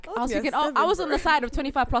I was thinking, I was on the side of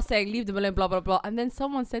 25 plus saying leave them alone, blah blah blah. And then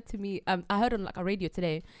someone said to me, I heard on like a radio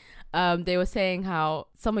today, they were saying how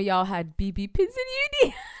some of y'all had BB pins in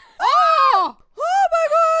uni. Oh my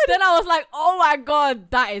god! Then I was like, oh my god,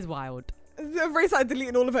 that is wild. Ray started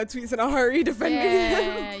deleting all of her tweets in a hurry, defending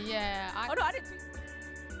them. Yeah. Oh no, I didn't.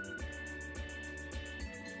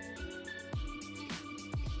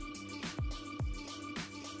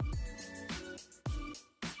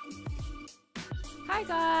 Hi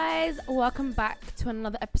guys, welcome back to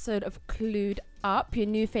another episode of Clued Up, your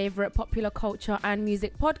new favourite popular culture and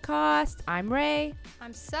music podcast. I'm Ray.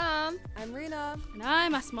 I'm Sam. I'm Rena. And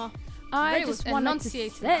I'm Asma. I Ray just was wanted to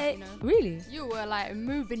enunciating say, that, you know. Really? You were like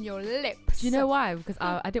moving your lips. Do you know why? Because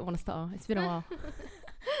I didn't want to start. It's been a while.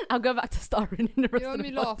 I'll go back to starting in the rest You know of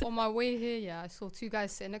me the laugh. podcast. On my way here, yeah, I saw two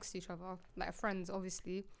guys sitting next to each other, like friends,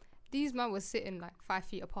 obviously. These men were sitting like 5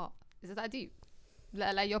 feet apart. Is it that deep?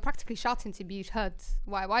 Like you're practically shouting to be heard.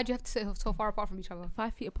 Why do you have to sit so far apart from each other?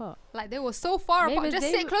 5 feet apart. Like they were so far Maybe apart. Just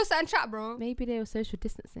they sit were- closer and chat, bro. Maybe they were social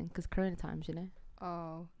distancing because Corona times, you know.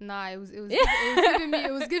 Oh nah, it was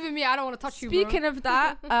giving me. I don't want to touch you, bro. Speaking of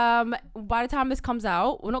that, by the time this comes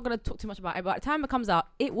out, we're not going to talk too much about it. By the time it comes out,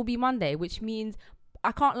 it will be Monday, which means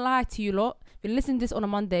I can't lie to you lot. If you're listening to this on a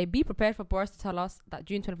Monday, be prepared for Boris to tell us that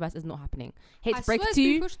June 21st is not happening. Hate to I break swear it it's to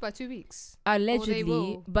been you, pushed by 2 weeks. allegedly,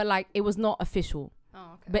 will. but like it was not official.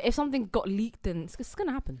 Oh, okay. But if something got leaked, then it's going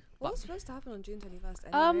to happen. What was supposed to happen on June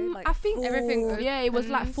 21st anyway? Like I think full- everything Yeah, it was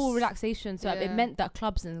like full opens. relaxation, so it Yeah. meant that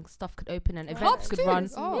clubs and stuff could open and events Clubs could too? run.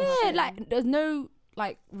 Oh, yeah, shit. like there's no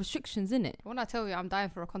like restrictions in it. When I tell you, I'm dying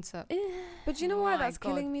for a concert. But do you know why My that's God.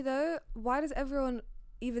 killing me though? Why does everyone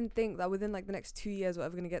even think that within like the next 2 years we're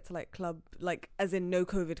ever going to get to like club, like as in no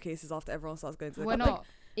COVID cases after everyone starts going to the We're club? not.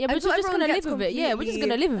 Yeah, but we're Until just everyone gonna gets live with it. Yeah, we're just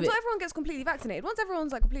gonna live with until it. everyone gets completely vaccinated. Once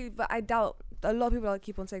everyone's like completely, but I doubt a lot of people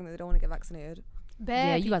keep on saying that they don't want to get vaccinated.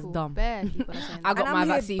 Bare you guys people, dumb. Bare people are saying I that. got And my I'm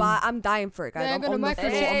here, vaccine. but I'm dying for it, guys. They're I'm gonna on the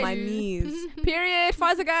microchip floor on my you. knees. Period.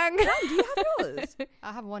 Pfizer gang. Do you have yours?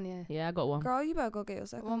 I have one, yeah. Yeah, I got one. Girl, you better go get your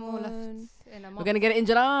second One more left one. in a month. We're gonna get it in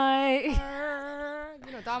July.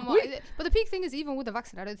 You know, damn what. But the peak thing is, even with the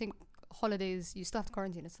vaccine, I don't think holidays, you still have to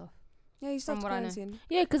quarantine and stuff. Yeah, you still have From to what I know. quarantine.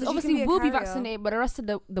 Yeah, because 'Cause you can obviously be a we'll be carrier. vaccinated, but the rest of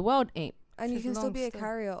the world ain't. And you It's can still long be a still.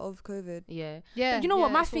 carrier of COVID. Yeah. Yeah. But you know what?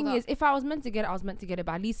 yeah, My it's all thing that. is, if I was meant to get it, I was meant to get it.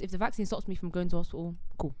 But at least if the vaccine stops me from going to hospital,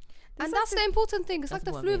 cool. And that's the important thing. It's like That's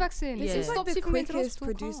the what I flu mean. vaccine. Yeah. This It is like stops the you from going to the quickest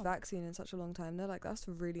hospital. produced calm. vaccine in such a long time. They're like, that's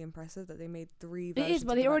really impressive that they made 3 It versions is,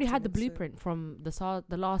 but of they the already had the vaccine. So- blueprint from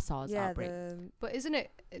the last SARS Yeah, outbreak. But isn't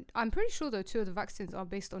it? I'm pretty sure though, 2 of the vaccines are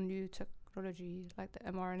based on new technology, like the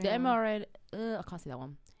mRNA. The one, mRNA, I can't say that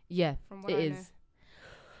one. Yeah, From what it I know. is.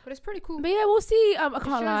 But it's pretty cool. But yeah, we'll see. I It can't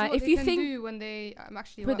shows lie. what If they you can think do when they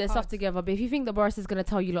actually put work their stuff hard. together, but if you think the Boris is gonna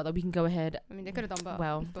tell you lot that we can go ahead, I mean, they could have done better.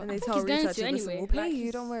 well, but And they think tell he's going to researchers, listen, anyway. we'll pay Like, you,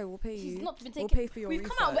 he's- don't worry, we'll pay you. He's not been We'll taking. pay for your We've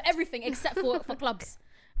research. come out with everything except for clubs.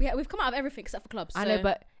 We've come out of everything except for clubs. I know, so-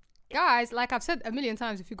 but guys, like I've said a million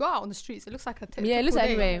times, if you go out on the streets, it looks like a Yeah, it looks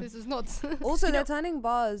typical day. anyway. This is not. Also, they're turning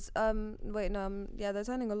bars. They're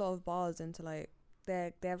turning a lot of bars into like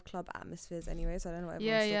they have club atmospheres anyway. So I don't know what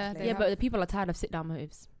Yeah, everyone's yeah, still they yeah, playing. but the people are tired of sit down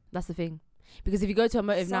motives. That's the thing. Because if you go to a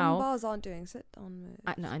motive Some now, bars aren't doing sit down moves.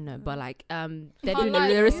 I know, but like they're Can't doing lie,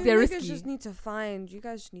 they're, you they're You guys risky. just need to find. You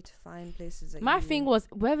guys just need to find places. That My you, thing was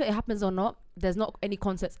whether it happens or not, there's not any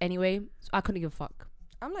concerts anyway. So I couldn't give a fuck.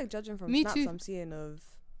 I'm like judging from Me snaps too. I'm seeing of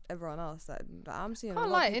everyone else that I'm seeing Can't a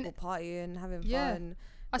lot lie, of people partying, having Yeah. fun.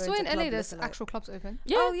 I going saw to in club LA there's looking like- actual clubs open.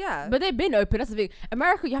 Yeah, Oh yeah. but they've been open. That's the thing.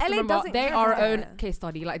 America, you have to LA remember, doesn't they care. are our own case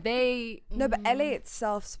study. Like they, No, but LA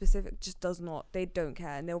itself specific just does not. They don't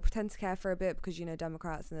care, and they'll pretend to care for a bit because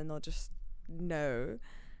Democrats, and then they'll just no.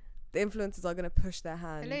 The influencers are gonna push their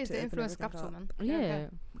hand. LA is to the open influence everything capital, up. man. They don't yeah,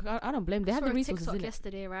 care. I don't blame. They have saw the on resources TikTok in it.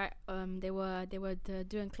 yesterday, right? They were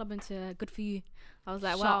doing clubbing to Good For You. I was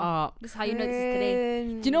like, Shut wow, up. this is how you know this is today.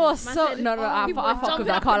 Do you know what's Man so? said, No, I people fuck jumping with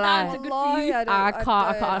that. I up can't and down lie. to Good For You. I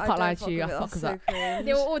can't lie to you. I fuck with that.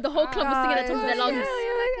 They were all, the whole club was singing at the top of their lungs.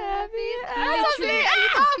 Literally.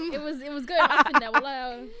 It was going up in there.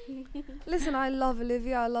 Wallah. Listen, I love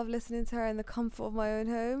Olivia. I love listening to her in the comfort of my own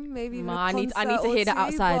home. Maybe even I need a to concert hear or that two,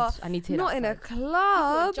 outside. but I need to hear not that in a outside.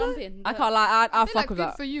 club. Jumping. I can't lie. I I feel fuck like with Good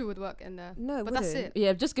that. For You would work in there. No, But that's wouldn't. it.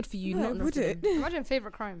 Yeah, just good for you. No, not would for it? them. Imagine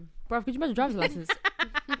favorite crime. Bruv, could you imagine driver's license?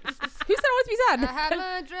 Who said I want to be sad? I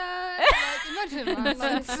have a drug. Imagine, man.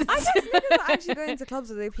 Like, I guess niggas are actually going to clubs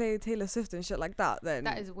where they play Taylor Swift and shit like that. Then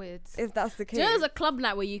that is weird. if that's the Do case. you know there's a club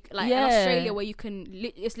night where you like in Yeah. Australia where you can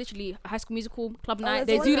it's literally a High School Musical club night.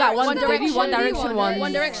 there's They do like One they do One Direction Direction one, ones.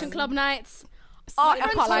 One yeah. Direction club nights. Oh, My I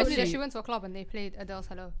friend can't lie told to me that she you. went to a club and they played Adele's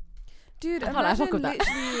Hello. Dude, I can't lie, I fuck imagine with that.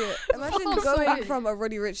 literally, imagine Sounds so going good. from a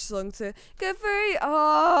Roddy Ricch song to "Good for You."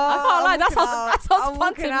 Oh, lie. That walking sounds out. that sounds I'm fun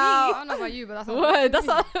walking to out. I don't know about you, but that's not Word,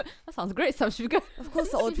 that sounds great. Sam, should we go? Of course,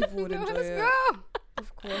 the old people would enjoy Let's it. go.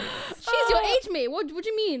 Of course. She's your age mate. What do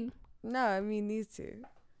you mean? No, I mean these two.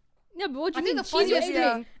 No, but what do I you think mean? the She's your funniest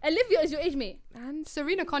age mate. Olivia is your age mate. And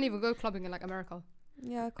Serena can't even go clubbing in like America.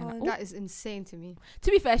 yeah, I can't. That is insane to me. To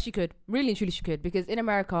be fair, she could. Really and truly, she could. Because in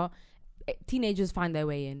America, teenagers find their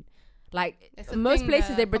way in. Like, It's a most thing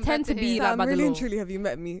places, there they compared pretend to to be here. like Sam, by the really law. and truly, have you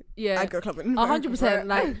met me? Yeah. I'd go clubbing. 100%.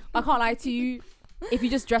 Like, I can't lie to you. If you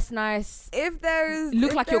just dress nice, If there is,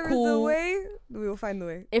 Look if like you're there is a cool. way, we will find the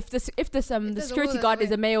way. if the there's a security will, guard there's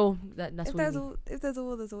is a a male, that's If what there's you need. if there's a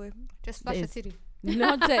will, there's a way. Just flash It a is. titty. You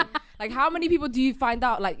know what I'm saying? Like, how many people do you find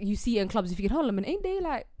out, like, you see in clubs, if you can hold them, and ain't they,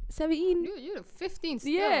 like, 17? You're 15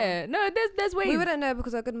 still. Yeah. No, there's ways. We wouldn't know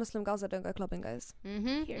because we're good Muslim girls that don't go clubbing, guys.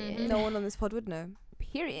 Mm-hmm. Period. No one on this pod would know.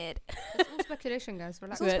 Period. It's all speculation, guys.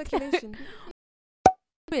 Relax. It's all Good. speculation.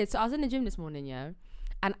 Weird. So I was in the gym this morning, yeah,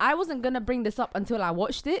 and I wasn't gonna bring this up until I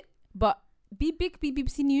watched it, but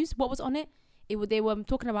BBC News, what was on it? They were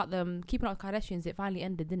talking about them keeping up with Kardashians. It finally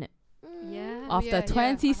ended, didn't it? Yeah. Oh, After yeah, 20 I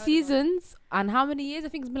heard about seasons, and how many years? I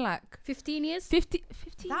think it's been like 15 years. 50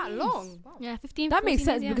 That years. long? Wow. Yeah, 15. That makes 14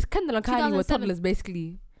 sense years, yeah. because Kendall and Kylie were 2007. toddlers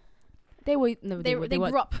basically. They were they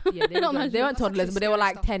weren't. grew up. Yeah, they, On were, that they show. weren't That's toddlers, actually but they were scary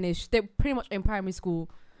like stuff. 10ish. They were pretty much in primary school.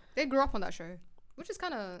 They grew up on that show, which is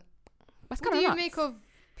kind of. That's What kind do of you make of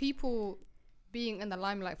people being in the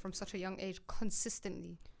limelight from such a young age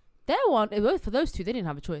consistently? For those two, they didn't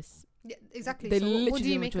have a choice. Yeah, exactly. They So what literally do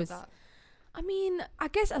you have a make of choice. that? I mean, I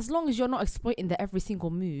guess as long as you're not exploiting their every single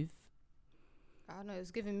move. I don't know.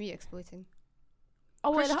 It's giving me exploiting.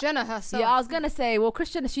 Oh, Kris Jenner herself. yeah, I was gonna say, well, Kris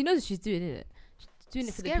Jenner, she knows what she's doing, isn't it? She's doing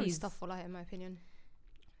it for the Scary peas. stuff, like in my opinion.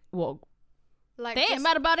 What? Like They ain't just-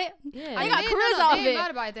 mad about it. Yeah, I I got mean, careers no, out they of ain't it.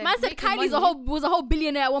 mad about it. They're Man said making Kylie's money. was a whole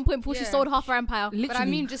billionaire at one point before she Yeah. sold half her empire. literally. But I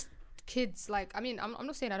mean, just kids. Like, I mean, I'm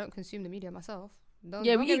not saying I don't consume the media myself. Don't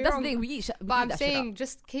yeah, don't we get eat. me That's wrong. the thing. We eat. We But eat I'm that shit up. saying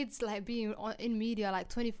just kids like being in media like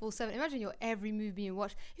 24/7. Imagine your every move being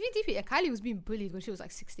watched. If you deep it, Kylie was being bullied when she was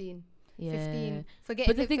like 16, Yeah. 15, But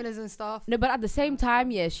forgetting the lip thing- fillers and stuff. No, but at the same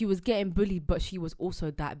time, yeah, she was getting bullied, but she was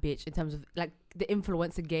also that bitch in terms of like the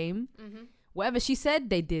influencer game. Mm-hmm. Whatever she said,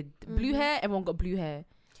 they did. Blue hair, everyone got blue hair.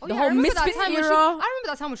 Oh, The yeah, whole I remember that Misfits time when era. I remember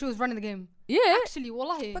that time when she was running the game. Yeah. Actually,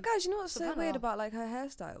 wallahi. But guys, you know what's so Savannah. weird about like her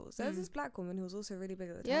hairstyles? There's Mm. this black woman who was also really big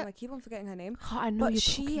at the Yeah. time. I keep on forgetting her name. Oh, I know But you're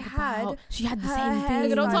she talking had about. She had the her same hair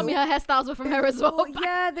thing. Nigga, don't tell Style. me her hairstyles were from her as well. Oh,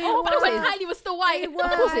 yeah, they Oh, were. but When wait, Kylie was still white. They were.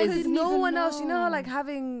 Of course it is. Because Didn't no even one else, you know, how, know. like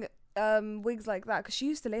having wigs like that, because she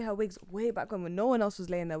used to lay her wigs way back when no one else was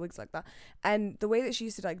laying their wigs like that. And the way that she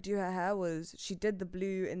used to like do her hair was she did the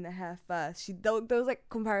blue in the hair first. There was like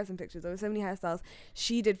comparison pictures. There were so many hairstyles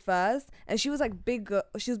she did first, and she was like big.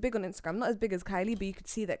 She was big on Instagram, not as big as Kylie, but you could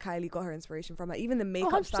see that Kylie got her inspiration from her. Even the Oh,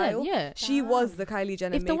 makeup 100%, style, yeah. she was the Kylie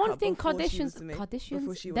Jenner. If the one makeup thing before she was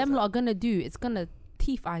Kardashians, she was them her. lot are gonna do, it's gonna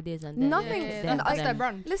teeth ideas and then Nothing- Yeah, them, that's them. their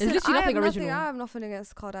brand. Listen, literally I nothing have original. I have nothing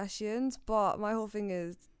against Kardashians, but my whole thing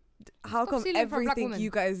is, how Stop come stealing from black everything women. you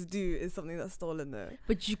guys do is something that's stolen though?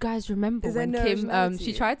 But you guys remember Is there when no Kim originality?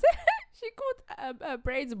 she tried to she called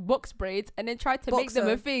braids box braids and then tried to make them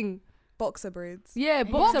a Boxer. thing. Boxer braids. Yeah,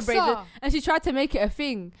 boxer braids, Boxer. and she tried to make it a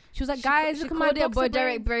thing. She was like, "Guys, she look at my called it boxer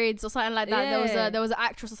Derek braids." braids or something like that. Yeah. There was an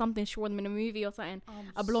actress or something. She wore them in a movie or something.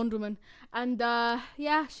 A blonde woman, and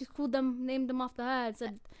yeah, she named them after her and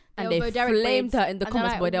said. And were they Bo Derek flamed braids. her in the And they're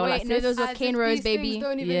comments, boy. They were like, "Wait, no, "Sis, those were As if Kane Rose, these things baby."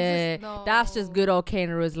 don't even yeah, exist. No. that's just good old Kane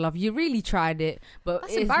Rose love. You really tried it, but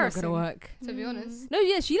That's it's not embarrassing. gonna work. To be honest. No,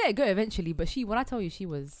 yeah, she let it go eventually, but when I tell you, she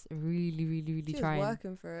was really, really, really She was trying.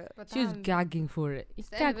 working for it. But She was damn, gagging for it. it's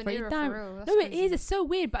the Gag end of for an it. era Damn. for real. That's No, it crazy. is. It's so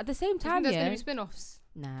weird, but at the same Do you think time, there's gonna yeah. be spin-offs.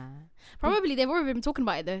 Nah. Probably they've already been talking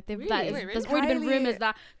about it though. They've Really? like, Wait, there's really? already been Kylie- rumors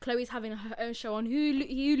that Chloe's having her own show on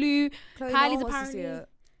Hulu. Chloe, Kylie's no one wants to see apparently- it.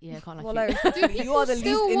 Yeah, can't like Well, it. like, Dude, you are the least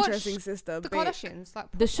still watch interesting sister. The babe. Kardashians, like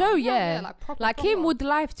The show, proper. yeah. like proper. Like Kim proper. would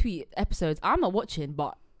live tweet episodes. I'm not watching,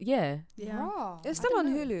 but yeah, Raw. It's I still on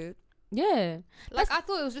didn't know. Hulu. yeah. Like I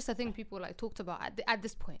thought it was just a thing people like talked about at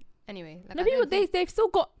this point. Anyway, like, No, I people don't think- they've still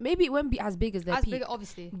got. Maybe it won't be as big as their as peak, big,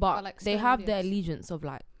 obviously, but like they still have their audience. allegiance of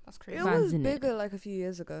like. That's It crazy. Fans, was innit? bigger like a few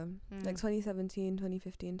years ago, Mm. like 2017,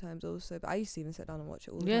 2015 times also. But I used to even sit down and watch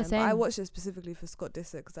it all the Yeah, time. But I same. watched it specifically for Scott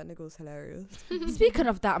Disick because that nigga was hilarious. Speaking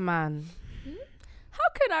of that man, how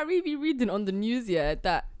can I really be reading on the news yet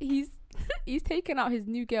that he's taken out his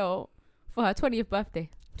new girl for her 20th birthday?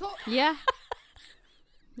 Yeah.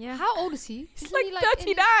 Yeah. How old is he? He's Isn't like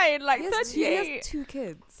he, 39, like he, has 38. 2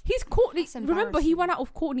 kids. He's Courtney. That's Remember, he embarrassing. went out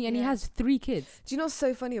with Courtney and he Yeah. has 3 kids. Do you know what's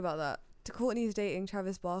so funny about that? Courtney's dating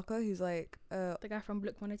Travis Barker, who's like The guy from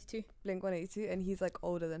Blink 182. Blink 182, and he's like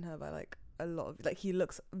older than her by like a lot of like he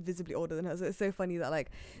looks visibly older than her. So it's so funny that like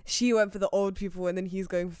she went for the old people and then he's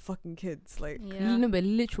going for fucking kids. Like Yeah. No, but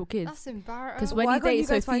literal kids. That's embarrassing. 'Cause when why you can't you date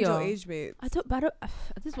guys find your Sophia- age mates? I don't.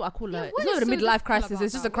 This is what I call Yeah, it. what It's not is even a so midlife difficult crisis. about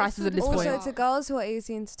It's just a that? What's crisis so at this difficult? point. Also, to girls who are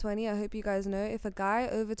 18 to 20, I hope you guys know if a guy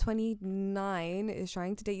over 29 is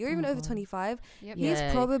trying to date you, or even Oh over God. 25, Yep. Yeah.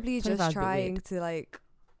 he's probably 25 is a just bit trying weird. to like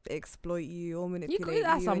exploit you or You manipulate could you.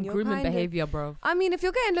 that's some and you're grooming kind of- behavior, bro. I mean, if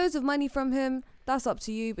you're getting loads of money from him, that's up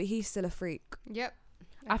to you, but he's still a freak. Yep.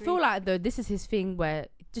 I feel Agreed. like though this is his thing where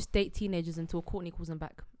just date teenagers until Courtney calls him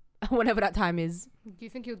back, whenever that time is. Do you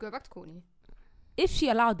think he would go back to Courtney? If she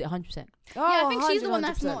allowed it, 100%. Oh, Yeah, I think she's the one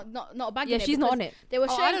that's 100%. not bagging Yeah, it. she's not because on it. They were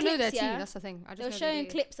Oh, showing I don't know their clips, team. yeah. That's the thing. I just They were know showing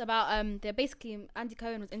dated. clips about they're basically Andy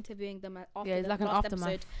Cohen was interviewing them after Yeah, it's the like an last aftermath.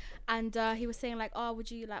 episode, and he was saying like, oh,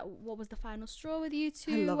 would you like what was the final straw with you I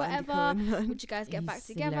two, love Andy whatever? Cohen, man. Would you guys get back He's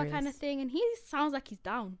together, kind of hilarious. thing? And he sounds like he's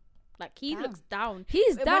down. Like he Damn. looks down.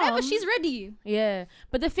 He's down. Whenever she's ready. Yeah,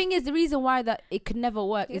 but the thing is, the reason why that it could never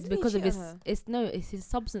work Yeah, is didn't he because of cheat his. on her? It's his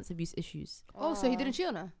substance abuse issues. Oh, so he didn't cheat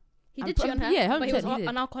on her? He I'm did pr- cheat on her, yeah, but he was 100% he did.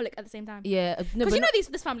 an alcoholic at the same time. Yeah, no, Because but you know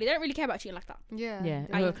not- this family, they don't really care about cheating like that. Yeah. yeah.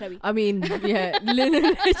 I and Chloe. I mean, yeah,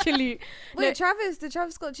 literally. Wait, did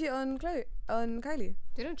Travis Scott cheat on Kylie?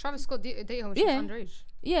 Didn't Travis Scott date her when Yeah. she was underage?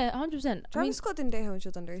 Yeah, 100%. I mean, Travis Scott didn't date her when she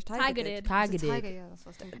was underage. Tiger did. Tiger Was it did. Tiger, yeah, that's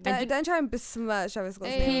what I was thinking. Don't try and besmirch Travis Scott's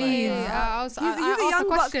Hey, name. Please. Like, I was, He's a I asked a young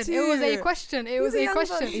buck question. It was a too. question. It He's was a a young buck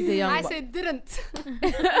question. He's a young I buck. said didn't.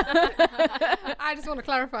 I just want to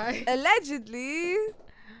clarify. Allegedly.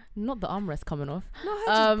 not the armrest coming off. No, her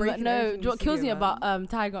just breaking No, everything what kills silly, me man. about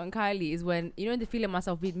Tiger and Kylie is when you know in the Feeling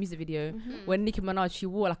Myself music video Mm-hmm. when Nicki Minaj she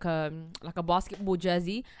wore like a basketball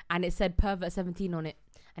jersey and it said Pervert 17 on it,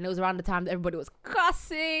 and it was around the time that everybody was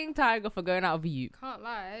cussing Tiger for going out of you. Can't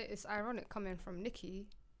lie, it's ironic coming from Nikki.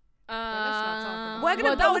 let's not talk about We're it. gonna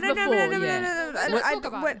Well, that was before, Let's I talk don't-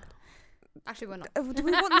 about wait, it. Actually, we're not. do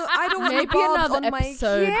we want no, I don't want Maybe the barbs another on my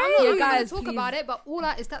episode. cake. I'm not Yeah, even guys, gonna talk please. about it, but all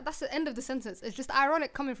that is that's the end of the sentence. It's just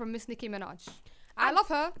ironic coming from Miss Nicki Minaj. I love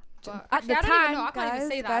her, but At the actually, I don't time, even know. I can't even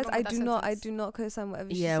say that. Guys, wrong I with that do sentence. not co-sign whatever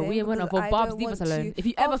she's Yeah, saying. we were not because involved. I Barbs, don't leave us want alone. to- If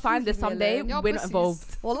you Oh, ever find please this leave me someday, alone. You're we're not pussies.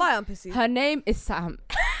 involved. Well, lie on pussy. Her name is Sam.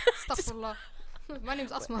 Astaghfirullah. My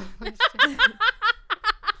name's Asma.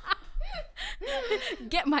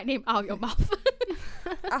 Get my name out of your mouth.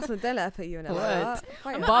 Asma, don't let her put you in it. Word. Like that.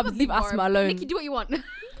 Fight her. Barbs, leave Asma alone. Nikki, do what you want.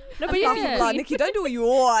 No, but yeah, Astaghfirullah, Nikki, don't do what you I'm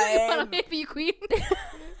want. here for you, queen.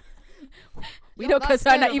 we don't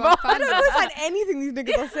co-sign that either. I don't co-sign anything these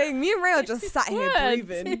niggas are saying. Me and Ray are just sat here Word.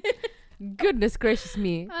 breathing. Goodness gracious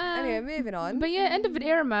me. Anyway, moving on. But yeah, end of an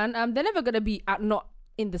era, man. They're never gonna be not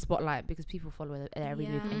in the spotlight because people follow their every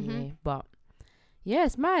move Yeah. anyway. But yeah,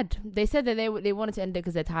 it's mad. They said that they wanted to end it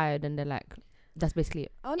because they're tired and they're like, that's basically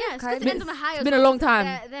it. Oh, Yeah, it's because Kylie- the end of the high. It's been a long time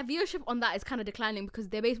Their viewership on that is kind of declining because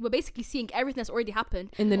we're basically seeing everything that's already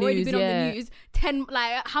happened. in the already news. been on Yeah, the news 10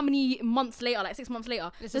 like how many months later, like 6 months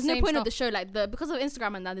later, It's there's the no same point of stuff. the show, like because of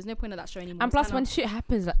Instagram and that, there's no point of that show anymore. and It's plus kinda- when shit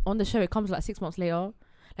happens like, on the show, it comes like 6 months later.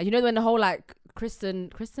 Like you know when the whole like Kristen.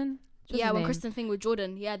 What's yeah, his when name? Kristen thing with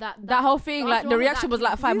Jordan, yeah, that That whole thing, the like the aftermath of reaction that was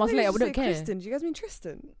like thing. 5 These months niggas later. We just don't say care. Kristen. Do you guys mean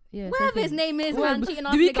Tristan? Yeah, same whatever his thing. name is, Word, man, cheating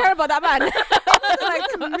ass do we nigga. care about that man?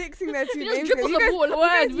 Like mixing their two He just names. dribbles together. the ball.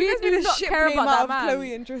 Word, we You guys do need to not ship care name about out that of man.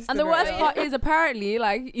 Chloe and Tristan. And the worst right part now. is apparently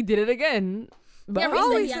like he did it again. But Yeah, Oh,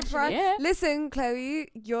 recently, he's actually. surprised. Yeah. Listen, Chloe,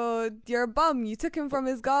 you're a bum. You took him from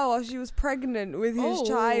his girl while she was pregnant with his Oh.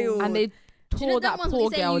 child. and they Do you know tore that that ones poor where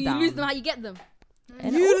you say girl you down. lose them how you get them?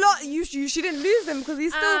 And you shouldn't lose him because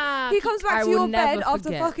he's still he comes back I to will your bed never after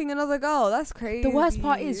forget. fucking another girl. That's crazy. The worst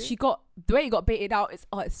part is the way it got baited out.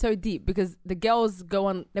 It's so deep because the girls go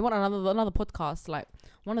on. They want another podcast, like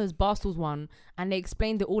one of those Barstools one, and they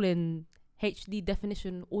explained it all in HD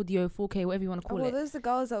definition, audio, 4K, whatever you want to Oh, call well, it. those the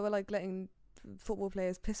girls that were like letting football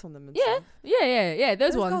players piss on them and Yeah, stuff. yeah.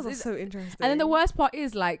 Those ones. girls are It's- so interesting. And then the worst part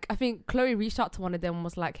is like I think Chloe reached out to one of them and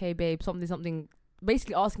was like, "Hey babe, something,"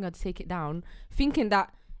 basically asking her to take it down, thinking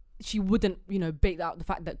that she wouldn't, bait out the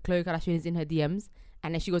fact that Khloe Kardashian is in her DMs,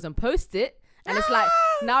 and then she goes and posts it, and it's like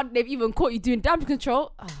now they've even caught you doing damage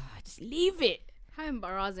control. Just leave it. How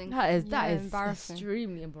embarrassing. That is Yeah, embarrassing.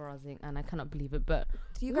 extremely embarrassing, and I cannot believe it. But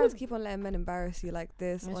Do you guys keep on letting men embarrass you like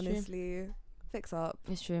this? That's true. Honestly, fix up.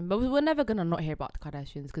 it's true. But we're never gonna not hear about the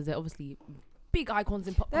Kardashians because they're obviously big icons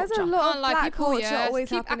in pop There's culture. a lot of Can't lie, black people, culture yeah, always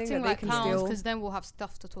keep happening acting that like they can clowns steal. because then we'll have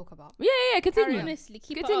stuff to talk about. Yeah, continue. Honestly,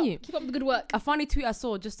 keep Continue. Keep up the good work. A funny tweet I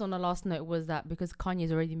saw just on the last note was that because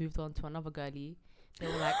Kanye's already moved on to another girlie, they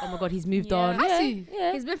were like, "Oh my god, he's moved Yeah. on." Has Yeah, he?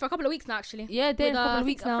 yeah. He's been for a couple of weeks now, actually. Yeah, they're With, a couple I of think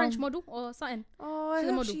weeks a now. French model or something. Oh, She's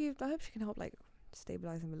a model. I hope she can help like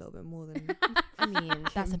stabilize him a little bit more than. I mean,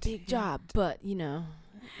 that's a big job, but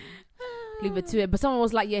leave it to it. But someone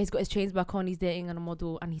was like, yeah, he's got his chains back on, he's dating a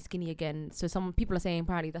model, and he's skinny again. So some people are saying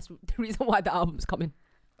apparently that's the reason why the album's coming.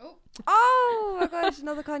 Oh my gosh,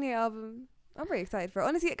 another Kanye album. I'm pretty excited for it.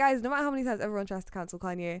 Honestly, guys, no matter how many times everyone tries to cancel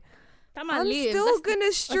Kanye, That man I'm lives. still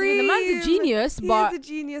gonna stream. The man's a genius, He but is a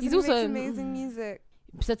genius. he's And he also- makes amazing music.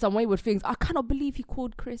 said some wayward things. I cannot believe he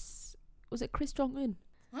called Chris. Was it Chris Jong-un?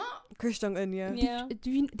 Chris Jong-un, yeah. Yeah. Did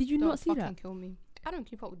you Don't not see fucking that? kill me. I don't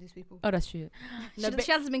keep up with these people. Oh, that's true. She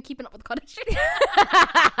hasn't been keeping up with the Kardashians.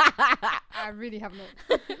 I really have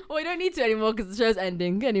not. Well, we don't need to anymore because the show's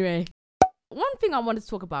ending. Anyway, one thing I wanted to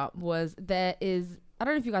talk about was I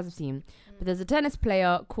don't know if you guys have seen, but there's a tennis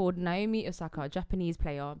player called Naomi Osaka, a Japanese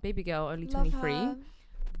player, baby girl, only Love 23. her.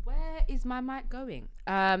 Where is my mic going?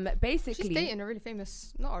 Basically, She's dating a really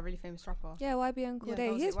famous, not a really famous rapper. Yeah, YBN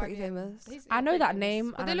Cordae. He is pretty famous. I know that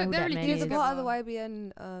name. But I they don't look, know they're who that really name cute He's a is. part of the together.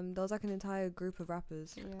 YBN. There was like an entire group of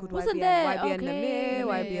rappers Yeah. called Wasn't YBN. there? YBN Okay. Namir,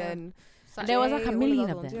 Yeah. YBN. There was like a Jay, all million those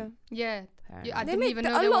of ones, them. Yeah. Yeah, I They didn't made- even a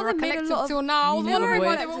know they lot were of a them made a collective lot of till now. I was music. wondering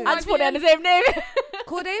why they Boys. were I just put down the YBN. same name.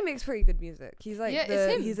 Cordae makes pretty good music. He's like Yeah,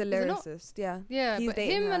 it's him, he's a is it not? lyricist. Yeah. Yeah, He's but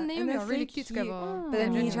dating him her, and and Naomi they're are really so cute cute. together. But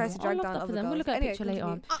then he Yeah. tries to I drag love down that for other them. We'll girls. look at a Anyway, picture later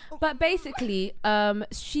on. continue. But basically,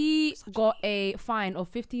 she got a fine of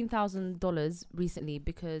 $15,000 recently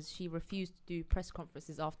because she refused to do press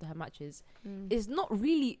conferences after her matches. Mm. It's not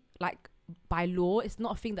really like by law. It's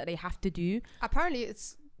not a thing that they have to do. Apparently,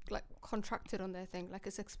 it's like contracted on their thing, like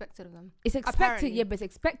it's expected of them. It's expected, Apparently. yeah, but it's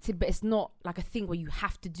expected, but it's not like a thing where you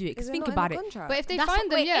have to do it. Is Because it think not in about the it. contract? But if they That's find what-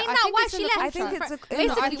 them, wait, yeah, ain't I that think why it's in she the left? I contract. think it's Basically, in the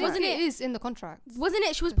No, I contract. think it is in the contract. Wasn't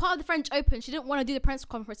it? She was part of the French Open. She didn't want to do the press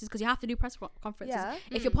conferences because you have to do press conferences Yeah.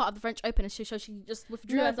 if you're part of the French Open. And she just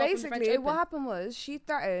withdrew No, herself from the French basically Open. what happened was she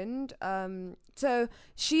threatened so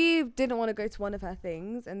she didn't want to go to one of her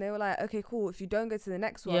things and they were like, okay, cool, if you don't go to the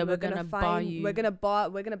next one, Yeah, we're gonna bar fine you. we're gonna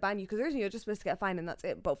ban you, because originally you're just supposed to get a fine and that's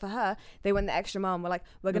it. But for her, they went the extra mile and were like,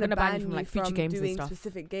 we're gonna ban you from like, future games and doing stuff.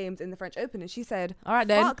 specific games in the French Open. And she said, All right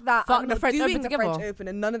then. fuck that, Fuck I'm the not French doing Open the together. French Open.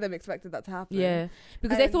 And none of them expected that to happen. Yeah,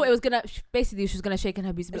 because they thought And- it was gonna. Basically, she was gonna shake in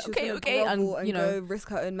her boots, and be And like, she was okay, gonna okay, grovel and you know. go risk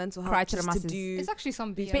her own mental health cry to the just masses. do It's actually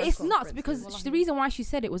some BS. Yeah. But it's nuts conferences. because Wallahi. the reason why she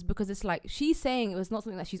said it was because it's like she's saying it was not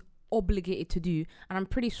something that she's obligated to do, and I'm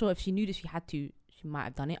pretty sure if she knew that she had to, she might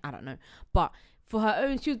have done it. I don't know, but for her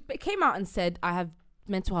own, came out and said, I have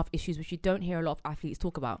mental health issues, which you don't hear a lot of athletes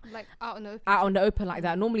talk about like out in the open. out on the open like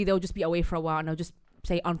that. Normally they'll just be away for a while and they'll just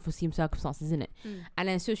say unforeseen circumstances in it. And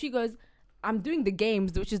then so she goes, I'm doing the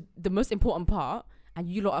games, which is the most important part, and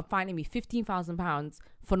you lot are finding me £15,000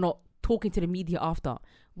 for not talking to the media after.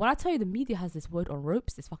 When I tell you the media has this word on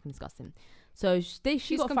ropes, it's fucking disgusting. So she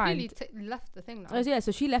She's got completely fined. left the thing now. Oh, yeah,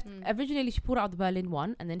 so she left. Mm. Originally, she pulled out the Berlin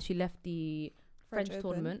one, and then she left the French Open.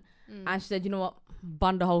 tournament, Mm. and she said, "You know what?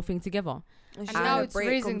 Bun the whole thing together." And she's now gonna it's break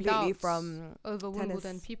raising completely doubts from over tennis,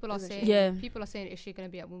 Wimbledon. People are isn't she? saying, Yeah. people are saying, is she going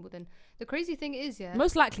to be at Wimbledon? The crazy thing is, yeah,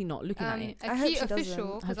 Most likely not. Looking at it, a I hope key she doesn't. official, I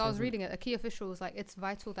hope because she I was doesn't. reading it, a key official was like, it's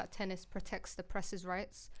vital that tennis protects the press's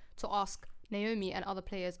rights to ask Naomi and other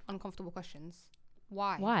players uncomfortable questions.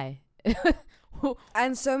 Why? why?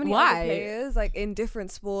 and so many Why? other players like in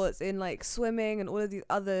different sports, in like swimming and all of these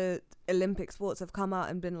other Olympic sports, have come out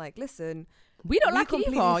and been like, listen, We don't we like it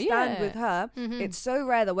completely either. stand Yeah. with her. Mhm. It's so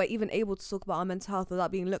rare that we're even able to talk about our mental health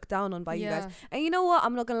without being looked down on by you Yeah. guys. And you know what?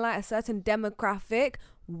 I'm not gonna lie, a certain demographic,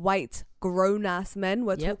 white, grown ass men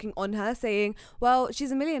were Yep. talking on her saying, well,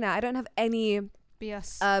 she's a millionaire. I don't have any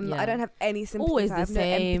BS. Yeah. I don't have any sympathy Always for her. I the have no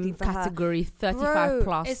empathy same for her. category, 35 Bro,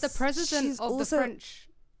 plus. It's the president she's of the also- French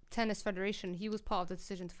Tennis Federation. He was part of the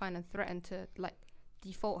decision to fine and threaten to like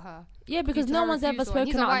default her. Yeah, because Due to no her one's ever refusal, and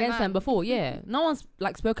he's spoken a out white against them man. before. Yeah, no one's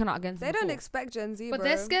like spoken out against They them. don't before. expect Gen Z, But bro.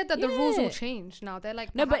 they're scared that the rules Yeah. will change now. They're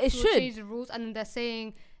like, No, but perhaps it we'll should. change the rules, and then they're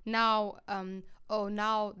saying now,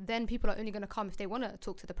 now then people are only gonna come if they want to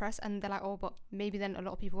talk to the press, and they're like, oh, but maybe then a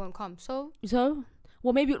lot of people won't come. So So,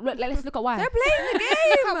 well, maybe let's look at why. They're playing the look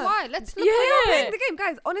at game. why. Let's look Yeah. at They're playing the game,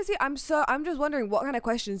 guys. Honestly, I'm just wondering what kind of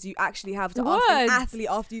questions you actually have to ask an Words. athlete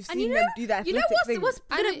after you've And seen you them do that. You know athletic thing.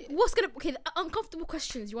 what's gonna okay, the uncomfortable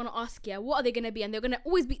questions you want to ask, yeah, what are they gonna be? And they're gonna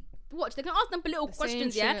always be they're gonna ask them political The same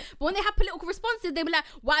questions, yeah, shit. but when they have political responses, they'll be like,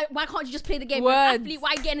 why can't you just play the game? Words. You're an athlete,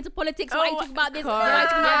 why get into politics? Why Oh you talk about this? my Why you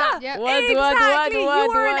talk about that? Yeah. Exactly. You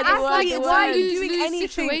are an athlete. It's Why a are you lose-lose doing anything?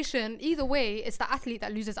 situation. Either way, it's the athlete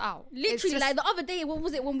that loses out. It's Literally, just- like the other day, what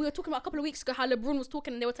was it when we were talking about a couple of weeks ago? How LeBron was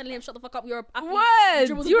talking and they were telling him, "Shut the fuck up, you're an athlete." Words.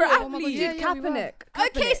 Dribble the You're an ball. Oh my God, athlete. yeah, yeah, we were. Kaepernick.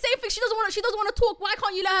 Okay, same thing. She doesn't want to talk. Why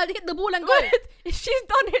can't you let her hit the ball and go? If she's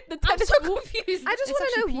done it, the I'm tennis so ball. confused. I just It's want to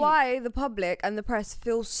actually know peak. why the public and the press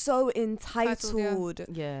feel so entitled.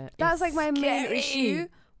 Yeah, That's it's like my main scary. issue.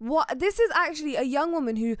 What? This is actually a young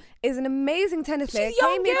woman who is an amazing tennis player. She's a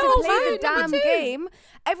young Came here girl, to play man, the damn number two. game.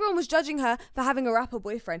 Everyone was judging her for having a rapper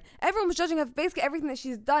boyfriend. Everyone was judging her for basically everything that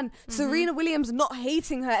she's done. Serena Williams not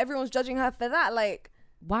hating her. Everyone's judging her for that. Like,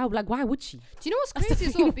 Wow, like why would she? Do you know what's That's the crazy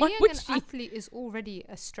as thing, well? why Being would an she? athlete is already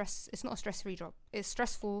a stress. It's not a stress-free job. It's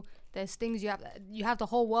stressful. There's things you have the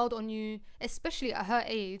whole world on you, especially at her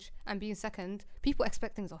age and being second. People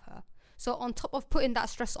expect things of her. So on top of putting that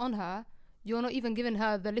stress on her, you're not even giving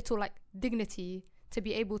her the little like dignity to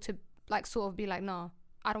be able to like sort of be like, nah,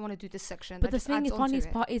 I don't want to do this section. But That the just thing adds is, onto funniest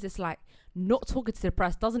it. part is, it's like not talking to the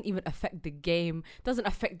press doesn't even affect the game, doesn't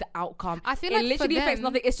affect the outcome. I feel It like for literally affects them-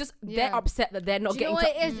 nothing. It's just they're Yeah. upset that they're not Do you know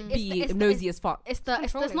getting what to it is? be It's the- nosy as fuck. It's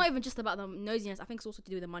Controlling. not even just about the nosiness. I think it's also to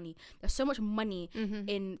do with the money. There's so much money Mm-hmm.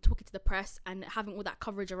 in talking to the press and having all that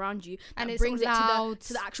coverage around you, And that it's brings it loud.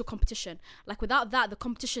 to the actual competition. Like without that, the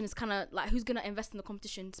competition is kind of like, who's gonna invest in the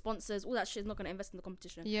competition? Sponsors, all that shit is not gonna invest in the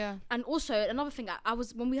competition. Yeah. And also another thing, I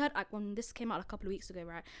was when we heard like when this came out a couple of weeks ago,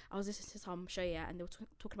 right? I was listening to some show, yeah, and they were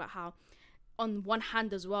talking about how, on one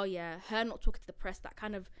hand as well, yeah, her not talking to the press, that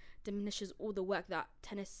kind of diminishes all the work that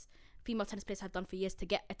female tennis players have done for years to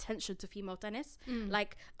get attention to female tennis.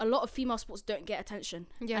 Like a lot of female sports don't get attention.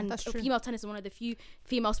 Yeah, and that's true. female tennis is one of the few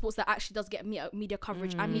female sports that actually does get media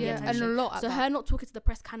coverage and media Yeah, and attention. a lot at So that. her not talking to the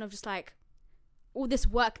press kind of just like all this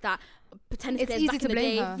work that tennis It's players easy back to in the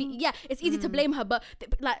blame day, her. yeah, it's easy to blame her, but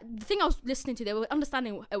like the thing I was listening to, they were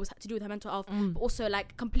understanding it was to do with her mental health, but also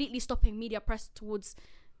like completely stopping media press towards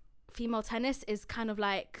female tennis is kind of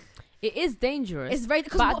like, It is dangerous. it's very,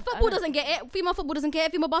 because But I football don't- doesn't get it, female football doesn't get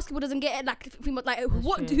it, female basketball doesn't get it, like female, like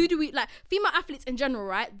what, true. who do we, like female athletes in general,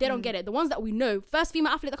 right? They don't get it. The ones that we know, first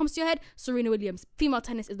female athlete that comes to your head, Serena Williams. Female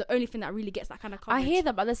tennis is the only thing that really gets that kind of I coverage. hear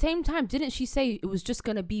that, but at the same time, didn't she say it was just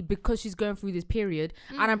gonna be because she's going through this period?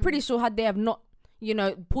 And I'm pretty sure had they have not,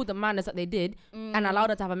 pulled the manners that they did and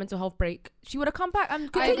allowed her to have a mental health break, she would have come back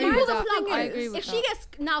and I continued. agree with The that. plug I is, agree with if she that. gets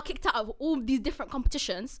now kicked out of all these different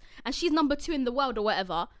competitions and she's number 2 in the world or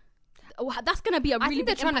whatever, that's gonna be a I really think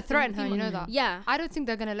they're big trying to impact on threaten her, female- you know that? Yeah. I don't think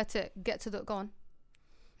they're gonna let it get to the go on.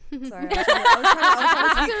 sorry, I was trying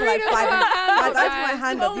to speak for like 5 minutes. Guys, I put my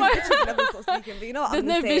hand up. Oh These my- bitches never stop speaking. But you know what? There's I'm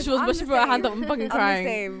no the same. visuals, I'm but she the put her hand same. up and fucking I'm crying. the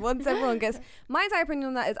same. Once everyone gets, my entire opinion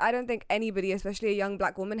on that is I don't think anybody, especially a young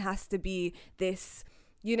black woman, has to be this,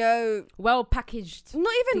 Well packaged.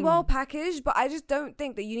 not even thing. well packaged, but I just don't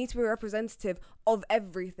think that you need to be representative of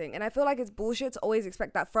everything. And I feel like it's bullshit to always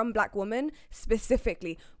expect that from black women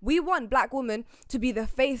specifically. We want black women to be the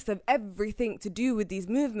face of everything to do with these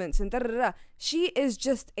movements and da-da-da-da. She is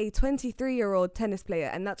just a 23-year-old tennis player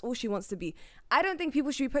and that's all she wants to be. I don't think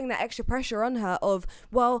people should be putting that extra pressure on her of,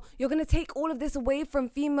 well, you're going to take all of this away from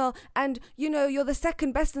female and, you're the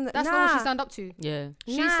second best in the... That's nah. not what she signed up to. Yeah.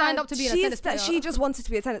 She signed up to be a tennis player. She just wanted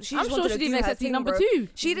to be a tennis. She I'm just sure wanted she to didn't do her accept the thing, number bro. 2.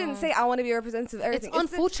 She didn't say I want to be a representative of It's everything.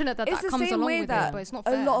 unfortunate that it's that the comes same along way with that it, but it's not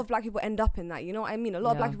a fair. lot of black people end up in that. You know what I mean? A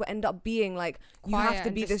lot of black Yeah. people end up being like, you Quiet have to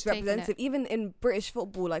and be just this taking it. representative. Even in British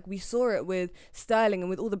football, like we saw it with Sterling and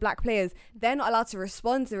with all the black players, they're not allowed to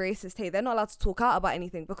respond to racist hate. They're not allowed to talk out about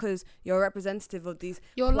anything because you're a representative of these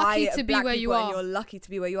You're lucky quiet to be black where people you and are. you're lucky to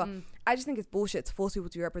be where you are. I just think it's bullshit to force people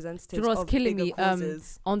to be representatives Do you know what's of killing bigger me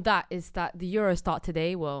causes. on that is that the Euro start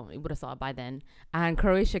today. Well, it would have started by then. And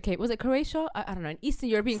Croatia came. Was it Croatia? I don't know. An Eastern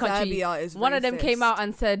European country. Serbia is One of them came racist. out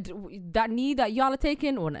and said that knee that y'all are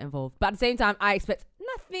taking or not involved. But at the same time, I expect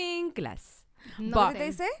nothing less. Nothing. did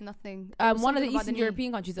they say? Nothing. It was One of the something about Eastern knee.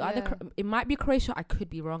 European countries. Either Yeah. it might be Croatia. I could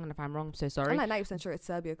be wrong, and if I'm wrong, I'm so sorry. I'm like 90% sure it's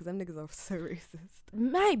Serbia because them niggas are so racist.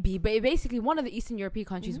 Might be, but it basically one of the Eastern European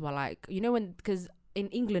countries Mm-hmm. were like, because in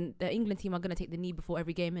England, the England team are gonna take the knee before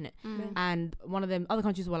every game, innit? And one of them other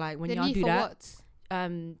countries were like, when The y'all knee do for that,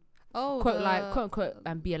 what? Oh, quote the- quote unquote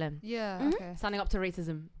BLM, Yeah. Mhm. Okay. standing up to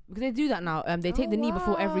racism, because they do that now. They take the knee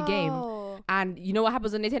before every game, Wow. and you know what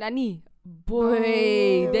happens when they take that knee?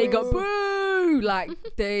 Boy, they go boo like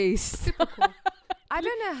they. I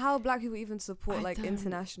don't know how black people even support I like don't.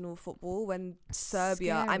 international football when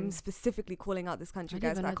Serbia, I'm Scary. specifically calling out this country, I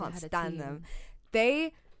guys, didn't because I even know can't they had a stand team. them.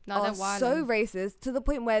 They No, are they're wild. so racist to the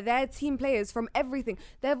point where their team players from everything,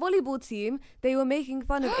 their volleyball team, they were making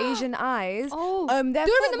fun of Asian eyes. Oh, Their during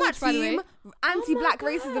the football match, by the way. team, anti-black Oh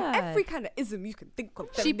my racism, God. every kind of ism you can think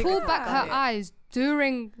of. them she niggas pulled have back done her it. eyes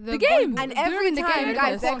during the game. volleyball- And every during the time, game,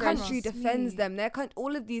 guys, it their was on country camera. defends them.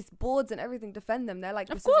 All of these boards and everything defend them. They're like,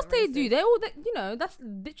 Of this course isn't they racist. do. They all, that's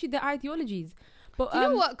literally their ideologies. But Do you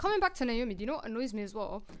know what? Coming back to Naomi, do you know what annoys me as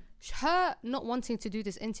well? Her not wanting to do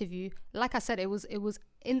this interview, like I said, it was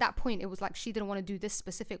in that point. It was like she didn't want to do this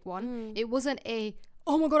specific one. It wasn't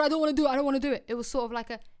oh my god, I don't want to do it. I don't want to do it. It was sort of like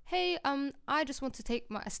hey, I just want to take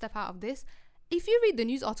a step out of this. If you read the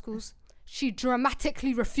news articles, she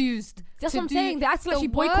dramatically refused. That's to what I'm do saying. They acted like the she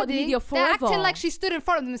boycotted the wording. media They're forever. acting like she stood in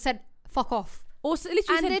front of them and said, "Fuck off." Also,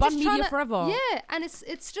 literally And said they're ban just media trying to, forever. yeah, and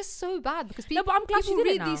it's just so bad because people, but I'm glad she people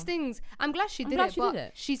did it read these now. things. I'm glad she I'm did glad it, she but did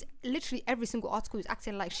it. she's literally every single article is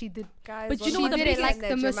acting like she did. Guys, But you when know what she the did it biggest- like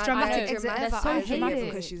the most dramatic I know, exit they're ever. so I I hate hate it it.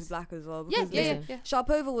 because she's black as well. Yeah, Because yeah, listen, yeah.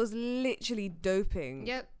 Sharapova was literally doping.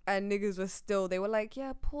 Yep. And niggas were still, they were like,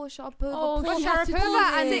 yeah, poor Sharapova. Oh, poor she had to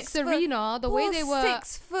Sharapova do and it. Serena, the way poor they were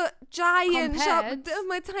 6 foot giant compared.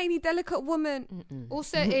 my tiny delicate woman. Mm-mm.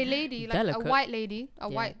 also a lady, like a Delicate. white lady, a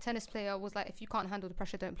Yeah. white tennis player was like, if you can't handle the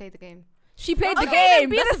pressure, don't play the game. She played the Okay, game.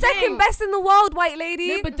 Be That's the the second thing. best in the world, white lady.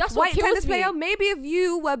 No, but that's what white kills tennis me. player. Maybe if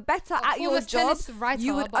you were better at your Former job, tennis writer,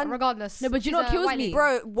 you would but regardless. No, but you she's know what a kills white me? lady.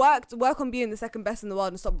 bro, work on being the second best in the world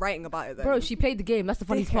and stop writing about it. Then. Bro, she played the game. That's the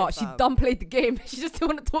funniest Dickhead, part. She fam. done played the game. She just didn't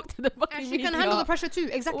want to talk to the fucking And she media. can handle the pressure too.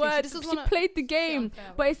 Exactly. Word. She just doesn't She want to. played the game.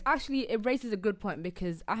 unfair, But man. it's actually, it raises a good point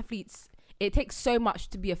because athletes, it takes so much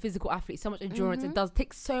to be a physical athlete, so much endurance. It does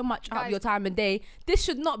take so much out of Guys. your time and day. This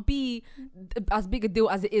should not be as big a deal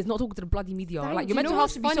as it is, not talking to the bloody media. Thank Like, you. your You mental know health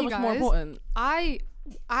what's should be so funny, much more guys? important.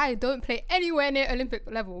 I don't play anywhere near Olympic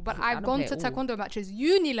level, but I I've don't gone play to at all. taekwondo matches,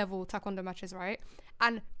 uni level taekwondo matches, right?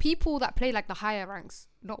 And people that play like the higher ranks,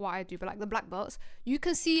 not what I do, but like the black belts, you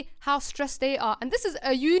can see how stressed they are. And this is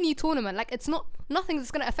a uni tournament. Like, it's not nothing that's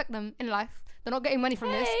gonna affect them in life. They're not getting money from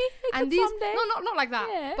this. Hey, they And could these, someday. not like that.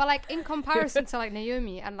 Yeah. But like in comparison to like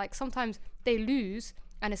Naomi, and like sometimes they lose,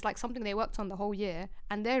 and it's like something they worked on the whole year,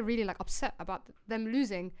 and they're really like upset about them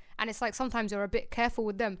losing. And it's like sometimes you're a bit careful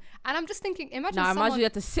with them. And I'm just thinking, imagine Now someone. imagine you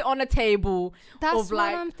have to sit on a table That's of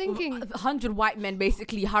like what I'm thinking. 100 white men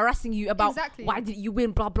basically harassing you about Exactly. why did you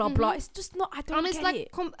win, blah blah blah. Mhm. It's just not. I don't And it's get like it.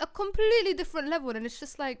 a completely different level, and it's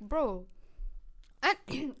just like, bro.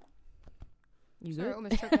 And You sorry, good?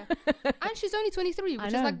 almost choked there. And she's only 23, I which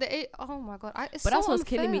is know. like the eight. Oh my god, it's But so that's what's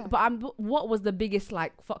killing me. unfair. But what was the biggest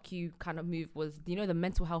like fuck you kind of move was, you know, the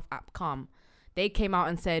mental health app Calm. They came out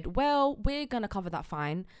and said, well, we're gonna cover that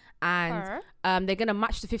fine, and Her? they're gonna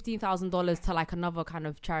match the $15,000 to like another kind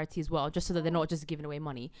of charity as well, just so that they're not just giving away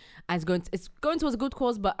money. And it's going towards a good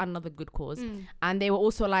cause, but another good cause. Mm. And they were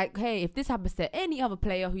also like, hey, if this happens to any other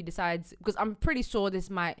player who decides, because I'm pretty sure this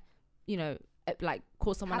might, you know, like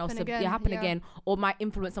cause someone Happen else to again, happen yeah. again, or might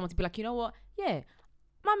influence someone to be like, you know what, yeah,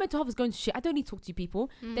 my mental health is going to shit. I don't need to talk to you people.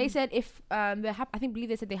 They Mm. said if I believe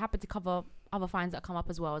they said they happen to cover other fines that come up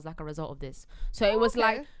as well as like a result of this. So it was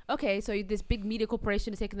like, okay, so this big media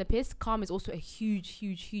corporation is taking the piss. Calm is also a huge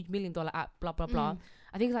 $1 million app, blah blah blah. Mm.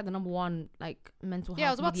 I think it's like the number one like mental Yeah, I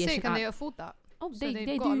health was about to say, mediation can app. they afford that? Oh, So they they've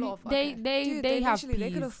they got a do. lot of- They okay. they Dude, they have literally,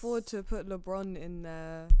 they could peas. afford to put LeBron in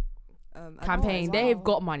their campaign. wow. They've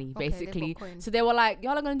got money Okay, they've basically. got coins. So they were like,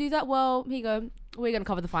 y'all are gonna do that? Well, here you go. We're gonna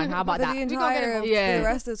cover the fine. How about for that? the We gotta get entire involved. for Yeah. the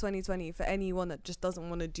rest of 2020 for anyone that just doesn't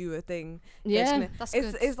want to do a thing. they're just Yeah. gonna- That's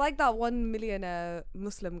it's good. it's like that one millionaire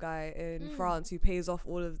Muslim guy in Mm. France who pays off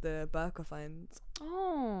all of the burqa fines.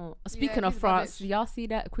 Oh, speaking Yeah, of he's a bad France, bitch. y'all see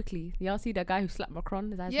that quickly? Y'all see that guy who slapped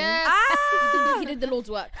Macron? Is that his Yes. He did the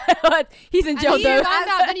Lord's work. name? He's in And jail then though. you find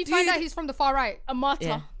out, then you find Dude. out he's from the far right. A martyr.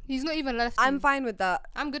 Yeah. He's not even left. I'm fine with that.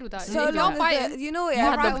 I'm good with that. So if y'all long as fighting, the, you know, you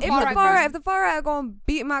yeah, have if the the far right far person. right, if the far right are going to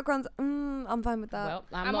beat Macron's, I'm fine with that. Well,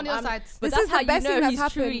 I'm on your side. But This that's is the how you best thing know that's he's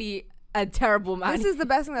happened. truly a terrible man. This is the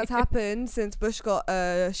best thing that's happened since Bush got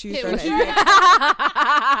shoes Hit thrown with at his shoes. head.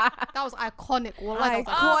 That was iconic. Wallah, that was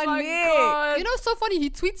Oh my Iconic. God. You know, it's so funny. He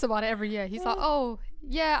tweets about it every year. He's like, "Oh,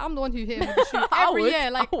 yeah, I'm the one who hit him with the shoe." I Every would,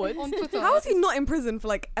 year, like I would. on Twitter. How is he not in prison for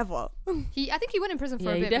like ever? I think he went in prison for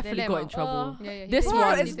Yeah, a he bit. but they definitely let him got in out. trouble. Yeah, yeah. he This did.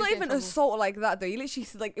 one- He It's did not get in even trouble. assault like that though. He literally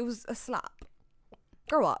said like it was a slap.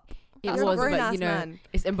 Grow up. It That's You're a was, grown but ass you know, man.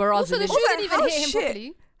 it's embarrassing. Also, the isn't shoe it? didn't even how hit him shit-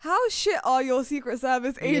 properly. How shit are your Secret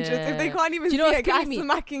Service agents if they Yeah. can't even Do you know see what's a guy killing me?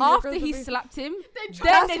 smacking you After across he the face? slapped him, That's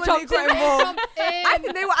then they when chopped got him. involved. I Jumped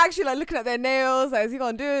think they were actually like looking at their nails. Like, is he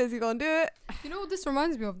gonna do it? Is he gonna do it? You know what this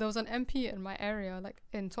reminds me of? There was an MP in my area, like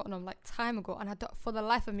in Tottenham, like time ago, and I don't, for the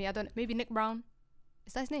life of me, I don't. Maybe Nick Brown.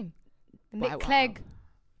 Is that his name? Nick Wow. Clegg.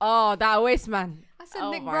 Oh, that waste man. I said Oh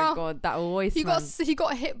Nick my Brown. god, that waste He man.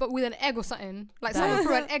 got hit, but with an egg or something. Like That someone is-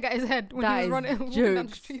 threw an egg at his head when that he was is running walking down the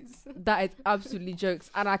jokes. streets. That is absolutely jokes,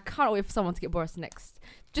 and I can't wait for someone to get Boris next.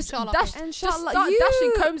 Just Inshallah. dash, And just inshallah, start you-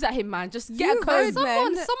 dashing combs at him, man. Just get a you comb. road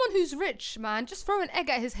Someone, men- someone who's rich, man, just throw an egg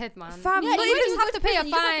at his head, man. Fam, Yeah, not you even just have to pay a You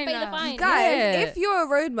just have to fine. pay the man. fine. guys, Yeah. if you're a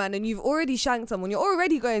roadman and you've already shanked someone, you're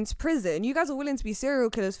already going to prison. You guys are willing to be serial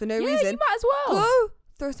killers for no Yeah, reason. you might as well. Go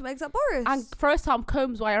throw some eggs at Boris. And first time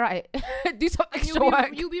combs while you're at it. Do some And extra work.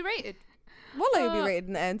 you'll be rated. Wallah, you'll be Uh, rated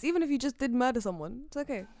in the ends, even if you just did murder someone. It's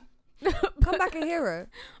okay. Come back a hero.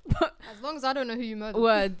 As long as I don't know who you murdered.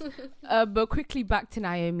 Word. But quickly back to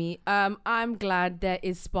Naomi. I'm glad there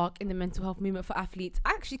is spark in the mental health movement for athletes. I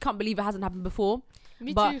actually can't believe it hasn't happened before.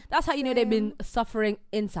 Me but too. that's how you know they've been suffering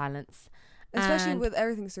in silence. Especially And- with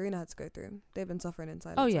everything Serena had to go through. They've been suffering in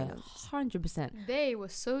silence. Oh yeah, silence. 100%. They were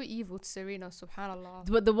so evil to Serena, subhanallah.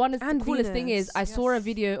 But the And coolest thing is, Venus, I saw a yes.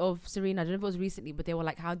 video of Serena. I don't know if it was recently, but they were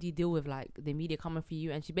like, "How do you deal with like the media coming for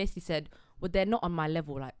you?" And she basically said, "Well, they're not on my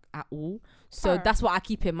level like at all. So Fair. that's what I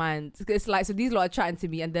keep in mind. It's like, so these lot are chatting to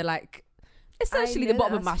me, and they're like, essentially I the know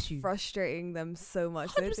bottom of my that's shoe." frustrating them so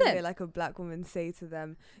much. They 100%. think they like a black woman say to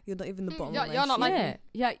them, "You're not even the bottom Yeah, of my you're not shoe." like Yeah, me.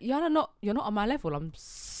 yeah, you're not on my level. I'm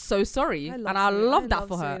so sorry, I and love I Serena- love that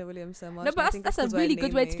for Serena her. Williams so much. No, and but I think that's it's a 'cause we're really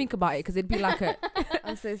good way to name think about it, because it'd be like a mates.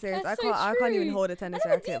 I'm so serious. That's I so can't even true. hold a tennis I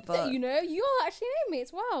never racket. deeped But it, you know, you're actually name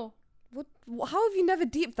mates. Wow. how have you never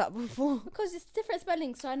deeped that before? Because it's different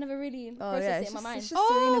spelling, so I never really Oh processed yeah, it it's in my just, mind. it's just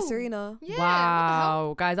Oh. Serena. Yeah.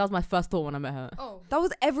 wow, guys, that was my first thought when I met her. What the hell? That was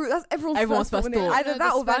that's everyone's Everyone's first first thought. thought. Either No, that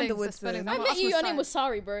the or spellings, Vanda the Woodson. spellings. I I'm met gonna you, ask your my name was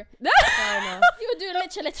Sari, bro. Fair enough. You were doing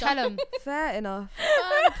lecture letter. Tell him. Fair enough.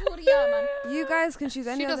 Man. You guys can choose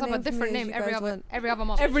any She does other have a name for me different as name you every guys other want. every other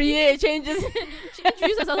month. Every year it changes. She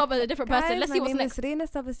introduced herself as a different person. Guys, Let's my see what's name next. is Serena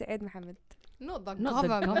Sabah Saeed Mohammed. Not the Not the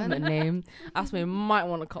government. government name. Asma might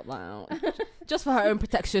want to cut that out, just for her own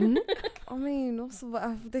protection. I mean, also,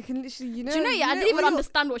 they can literally, you know. Do you know, yeah, I didn't even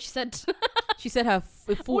understand what she said. She said her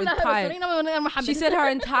full All I heard was entire. Serena Mohammed. She said her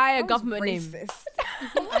entire That was government name. racist.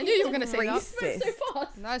 I knew you were gonna say that. Racist. so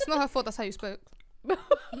fast. No, it's not her fault. That's how you spoke.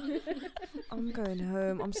 I'm going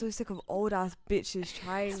home. I'm so sick of old ass bitches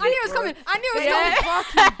trying. I knew it was coming. I knew it was Yeah. coming.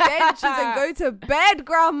 Fucking benches and go to bed,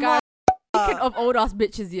 grandma. Speaking of old ass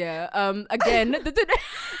bitches, yeah. Again,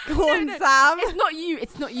 Go on, Sam. it's not you.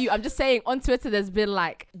 It's not you. I'm just saying on Twitter there's been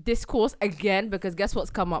like discourse again, because guess what's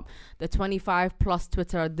come up? The 25 plus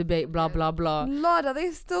Twitter debate, blah blah blah. Lord, are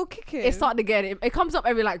they still kicking? It started again. It comes up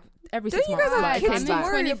every Don't 6 you months. guys have like, it kids comes to back.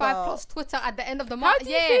 worry 25 about? plus Twitter at the end of the How month. do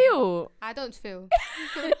you Yeah. feel? I don't feel.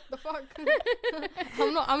 The fuck?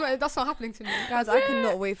 That's not happening to me. Guys, I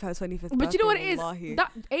cannot wait for her 25th. But you know what it is? Wallahi.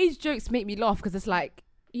 That age jokes make me laugh, because it's like,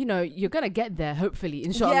 you know, you're gonna get there. Hopefully,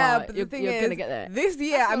 inshallah, Yeah, but the you're, thing you're is, gonna get there. This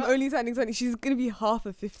year, That's I'm what- only turning 20. She's gonna be half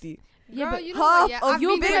of 50. Yeah, Girl, but you know what, yeah, half of I've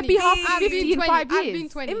you're been gonna 20. be half I've 50 been in 20. 5 I've years. been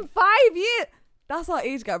 20. In 5 years. That's our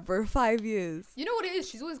age gap, bro. 5 years. You know what it is?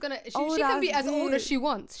 She's always gonna. She Old can be ass as old as bitch. she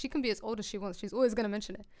wants. She can be as old as she wants. She's always gonna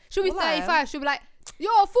mention it. She'll be Wallah. 35. She'll be like,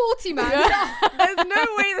 "You're 40, man." There's no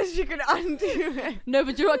way that she could undo it. No,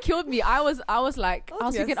 but you know what killed me? I was like, That I was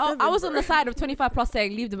was me at thinking, I 7, was on bro. the side of 25 plus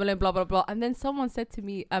saying leave them alone, blah blah blah. And then someone said to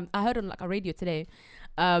me, I heard on like a radio today,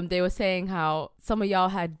 they were saying how some of y'all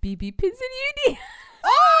had BB pins in uni.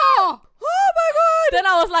 Oh, Oh my god! Then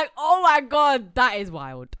I was like, oh my god, that is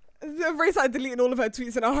wild. Ray started deleting all of her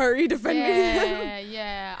tweets in a hurry, defending them. yeah,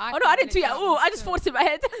 yeah. Oh no, I didn't tweet at all. I just thought it in my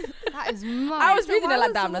head. That is mad. I was So reading why it like,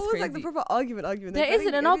 was- damn, what that's was, crazy. like the proper argument. There I isn't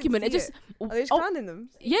didn't- an I argument. didn't It see just Are they just oh, clowning them?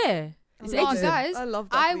 yeah. It's No, ageism. guys, I love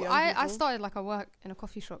that. for young I people. started like I work in a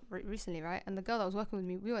coffee shop recently, right? And the girl that was working with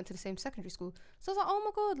me, we went to the same secondary school. So I was like, oh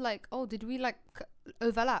my god, like, oh, did we like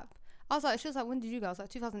overlap? She was like, when did you go? I was like,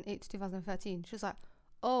 2008 to 2013. She was like,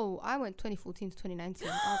 oh, I went 2014 to 2019.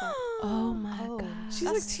 I was like, Oh my oh. god. She's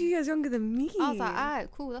like 2 years younger than me. I was like,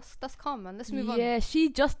 alright, cool, that's calm, man. Let's move on. Yeah, she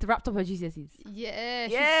just wrapped up her GCSEs. Yeah,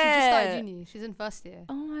 she just Yeah. started uni. She's in first year.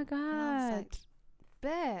 Oh my And I was god. like,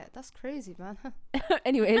 bet, that's crazy, man.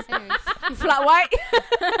 Anyways, Anyways, flat white.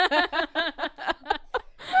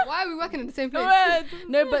 why are we working in the same place?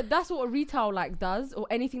 No, but that's what retail like does, or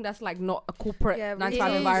anything that's like not a corporate Yeah, 9 to retail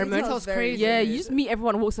 5 is- environment. retail's crazy. Yeah, you just meet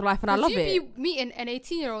everyone in walks of life, and I love you it. be meeting an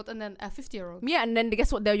 18-year-old and then a 50-year-old. Yeah, and then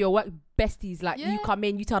guess what? They're your work besties. Like you Yeah. come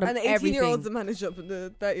in, you tell them And the everything. 18-year-old's the manager, but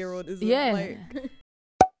the 30-year-old isn't. Yeah. Like,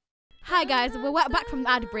 Hi guys, we're back from the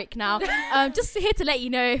ad break now. Just here to let you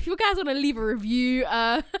know, if you guys want to leave a review,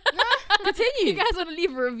 Continue. you guys want to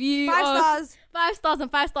leave a review, 5 stars. 5 stars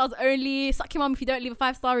and 5 stars only. Suck your mum if you don't leave a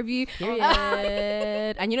 5-star review. Period.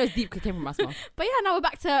 And you know it's deep 'cause it came from us, mom. But yeah, now we're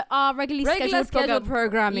back to our regularly Regular scheduled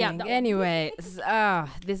program. programming. Yeah, that one. Anyway,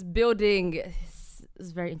 this building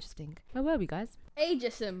is very interesting. Where were we, guys?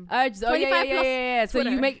 Ageism. Oh, yeah, 25 plus yeah. So Twitter.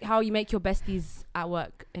 you make your besties at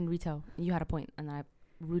work in retail. You had a point, and I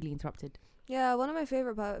rudely interrupted. Yeah, one of my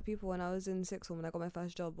favorite people when I was in sixth form when I got my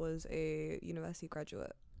first job was a university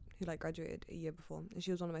graduate who like graduated a year before, and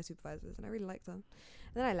she was one of my supervisors, and I really liked her. And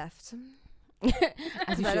then I left.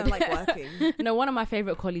 As you I don't should. like working. No, one of my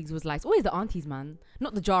favorite colleagues was like, it's always the aunties, man,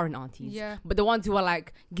 not the jarring aunties, Yeah. but the ones who are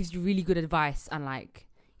like gives you really good advice and like,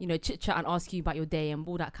 you know, chit chat and ask you about your day and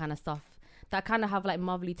all that kind of stuff. that kind of have like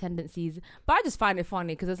motherly tendencies. But I just find it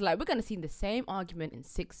funny because it's like we're gonna see the same argument in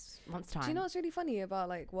 6 months' time. Do you know what's really funny about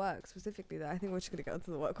like work specifically? That I think we're just gonna get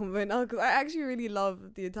onto the work convo now because I actually really love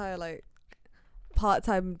the entire like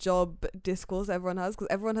part-time job discourse everyone has, because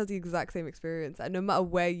everyone has the exact same experience, and no matter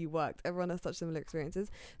where you worked, everyone has such similar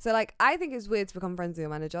experiences. So like I think it's weird to become friends with your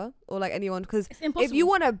manager or like anyone, because if you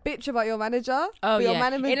want to bitch about your manager,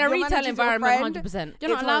 in a retail environment, 100%,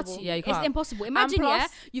 you're not allowed horrible. to. Yeah, you can't. It's impossible. Imagine, plus, yeah,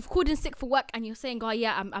 you've called in sick for work and you're saying, oh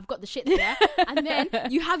yeah, I've got the shit there, and then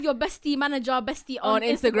you have your bestie manager, bestie on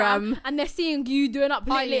Instagram, and they're seeing you doing up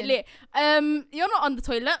lit. You're not on the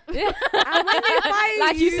toilet. And when they fire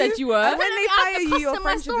like you said you were. and when they fire you, your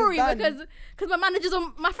friendship is done. because my manager's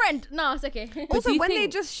on my friend. No, it's okay. Also, when they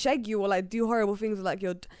just shag you or like do horrible things with like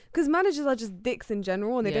your, because managers are just dicks in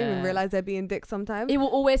general, and they don't even Yeah. realize they're being dicks sometimes. It will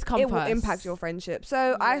always come It will first. impact your friendship.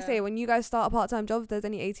 So I say, when you guys start a part-time job, if there's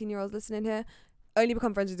any 18-year-olds listening here, only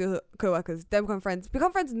become friends with your co-workers. Then become friends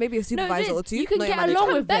with maybe a supervisor or two. You can not your get manager.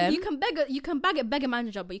 along with them. You can beg a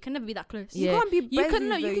manager, but you can never be that close. Yeah. You can't be You can besties,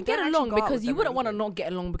 though. you can don't get actually along go out because with you them or wouldn't want to anything. not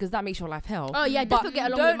get along because that makes your life hell. Oh yeah, But definitely get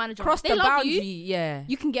along with don't your manager. cross They the love boundary. you. Yeah.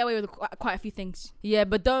 You can get away with quite a few things. Yeah,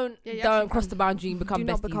 but don't Yeah, you don't actually cross can. the boundary and become Do besties.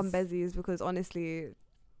 not become besties, because honestly,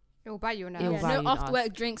 It will bite you now. It will Yeah, value no after us.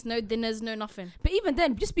 work drinks, no dinners, no nothing. But even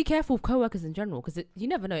then, just be careful of co-workers in general, because you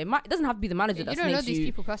never know. It doesn't have to be the manager You that don't know snakes these you.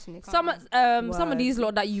 people personally. can't Some you? some of these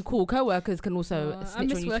lot that you call co-workers can also I snitch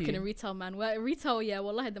miss on you working too. in retail, man. Retail, yeah.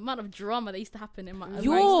 Well, like the amount of drama that used to happen in my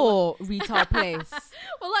Your retail place.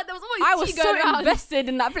 well, like there was always I tea was so going around. invested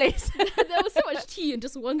in that place, There was so much tea in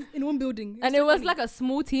just one building, and it was like a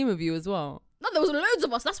small team of you as well. no, there was loads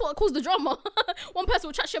of us. That's what caused the drama. One person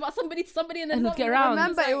would chat shit about somebody to somebody, and then And one get would around.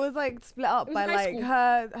 remember it was like split up it was by high like school.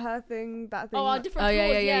 her thing, that thing. Oh, our different Oh yeah,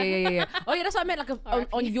 floors, yeah. Oh yeah, that's what I meant. Like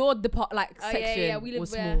on RIP. your Oh, section yeah, we live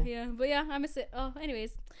was there. small. Yeah, but yeah, I miss it. Oh,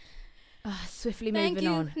 anyways, Swiftly thank moving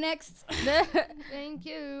you. on. Next, Thank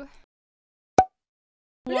you.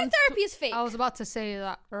 blue therapy is fake. I was about to say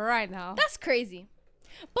that right now. That's crazy.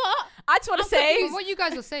 But I just want to I'm say. confused. What you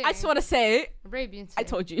guys were saying. I just want to say. Arabian. I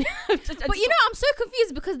told you. But you know, I'm so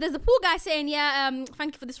confused because there's a poor guy saying, "Yeah,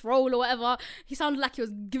 thank you for this role" or whatever. He sounded like he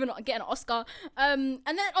was getting an Oscar. And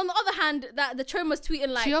then on the other hand, that the Choma's tweeting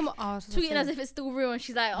like tweeting as if it's still real, and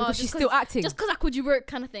she's like, "Oh, Because just she's still acting. just because I called you work,"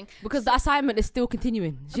 kind of thing. Because the assignment is still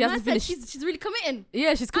continuing. She Man hasn't said finished. she's really committing.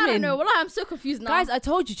 Yeah, she's I coming. don't know. Well, I'm so confused now. Guys, I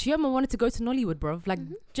told you, Chioma wanted to go to Nollywood, bro. Like,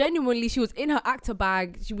 genuinely, she was in her actor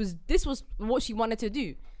bag. This was what she wanted to do.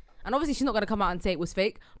 And obviously, she's not going to come out and say it was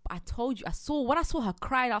fake. But I told you, when I saw her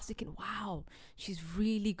crying, I was thinking, wow, she's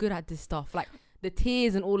really good at this stuff. Like, the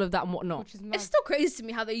tears and all of that and whatnot. Which is mad. it's still crazy to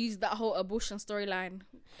me how they use that whole abortion storyline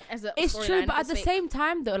as a It's storyline true, if but at it's the fake. same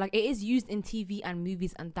time, though, like, it is used in TV and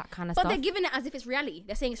movies and that kind of But stuff. they're giving it as if it's reality.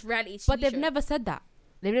 They're saying it's reality. But TV they've show. never said that.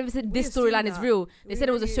 They've never said this We've seen storyline is that. real. They We said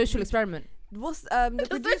it was a really- social we- experiment. What's the The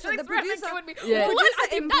producer? social The experiment producer. would be. Yeah. Well, Producer I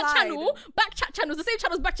think that implied. channel, back chat channels, the same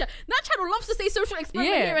channel's back chat. That channel loves to say social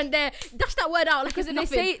experiment Yeah. here and there. Dash that word out like Because it's they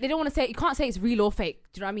nothing. say they don't want to say, you can't say it's real or fake.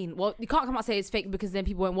 Do you know what I mean? Well, you can't come out and say it's fake because then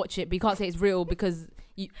people won't watch it. But you can't say it's real because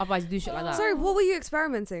otherwise you do shit like that. Sorry, what were you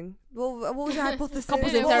experimenting? What was your hypothesis?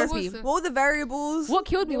 Couples Yeah, in what therapy. was it? What were the variables? What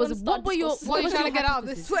killed me They was wanna start what were your discussing. What are you was trying your to get out of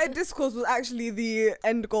hypothesis? this? Twitter discourse was actually the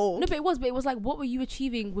end goal. No, but it was like, what were you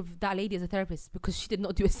achieving with that lady as a therapist? Because she did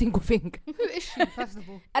not do a single thing. Who is she, first of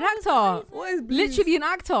all? An actor. What is blues? Literally an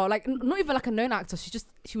actor. Like, not even like a known actor.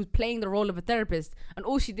 She was playing the role of a therapist. And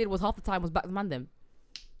all she did was half the time was back the man them.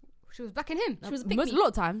 She was backing him. She was a A pick-me. lot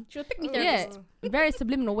of time. She was a pick me Oh. therapist. Yeah, in very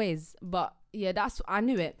subliminal ways. But yeah, I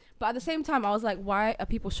knew it. But at the same time, I was like, why are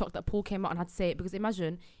people shocked that Paul came out and had to say it? Because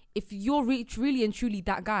imagine if you're really and truly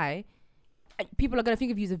that guy, people are gonna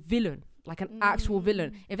think of you as a villain, like an actual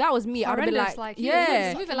villain. If that was me, I'd have been Horrendous, like, he was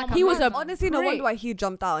yeah, moving like he was a Honestly, no prick. wonder why he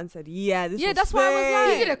jumped out and said, "Yeah, this." Yeah, was that's why I was fake."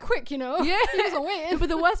 like- He did it quick, you know. Yeah. He wasn't waiting. But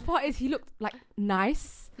the worst part is he looked like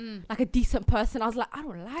nice, like a decent person. I was like, I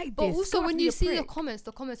don't like But this. also, Don't have when to be you a see the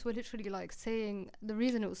prick. comments were literally like saying the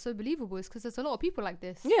reason it was so believable is because there's a lot of people like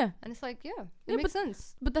this. Yeah, And it's like, yeah, Yeah, it makes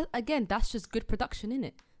sense. but again, that's just good production,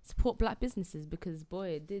 innit? Support black businesses because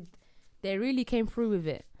boy, they really came through with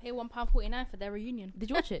it. Pay £1.49 for their reunion. Did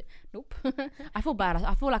you watch it? Nope. I feel bad.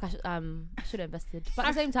 I feel like I should have invested, but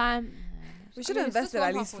at the same time, We should I have mean, it's just invested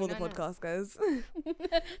at least for the 1.99. podcast, guys.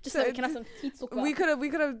 Just So so we can have some tea to talk about. we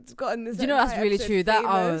could have gotten this. Do you know that's entire really episode true? That,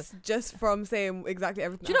 famous just from saying exactly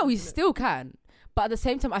everything. do you know we that happened still can? But at the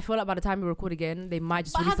same time, I feel like by the time we record again, they might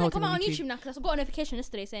just But release the whole hasn't it thing come out on on YouTube now? Because I got a notification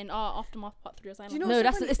yesterday saying, Aftermath Part 3 or in. something. Do you know No, what's so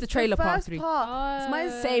that's- funny? it's the trailer part first 3. Part. my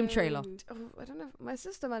same trailer. Oh, I don't know. My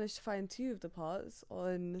sister managed to find 2 of the parts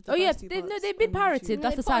on. The Oh yeah, first 2 they've parts been on YouTube. pirated. Yeah,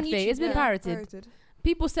 That's they the put on sad thing. It's YouTube, been yeah. pirated.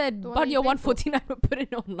 People said The one that you Banyo paid for. 149 would put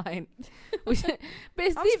it online. But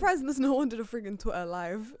it's I'm deep. surprised there's no one did a friggin' Twitter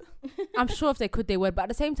live. I'm sure if they could, they would. But at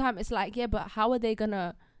the same time, it's like, yeah, but how are they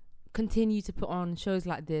gonna continue to put on shows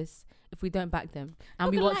like this if we don't back them?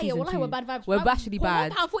 And we want season 2. We're bad vibes. We're actually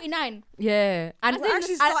bad. £1.49. Yeah, and We're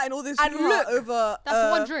actually starting all this and hoo-ha look, over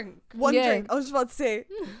That's one drink. one Yeah. drink. I was just about to say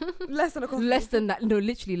less than a coffee. less than that. No,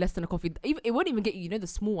 literally less than a coffee. Even, it won't even get you. You know the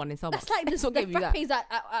small one in Starbucks. That's like It's not the getting you that.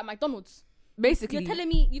 frappes at McDonald's. Basically, You're telling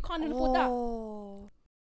me you can't even afford that? Oh.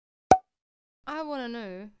 I want to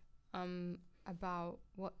know about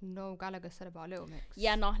what Noel Gallagher said about Little Mix.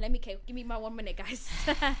 Yeah, no, give me my 1 minute, guys.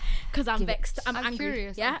 Because I'm Give it. vexed. I'm angry.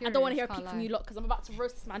 curious, Yeah, I'm I don't want to hear a curious, peep can't from lie. you lot because I'm about to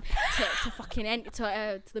roast this man to fucking end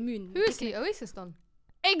to the moon. Who is he? Oasis done.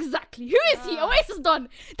 Exactly. Who is he? Ah. Oasis done.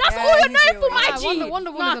 That's Yeah, all you're he's known for, the my Oasis. G.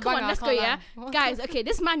 Wonder Woman Nah, is a come on, banger, let's I go, can't yeah? lie. Guys, okay,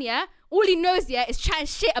 this man, yeah, all he knows, yeah, is chatting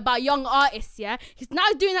shit about young artists, yeah? He's now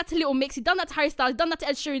doing that to Little Mix. He's done that to Harry Styles. He's done that to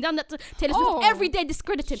Ed Sheeran. He's done that to Taylor Swift. Oh. Every day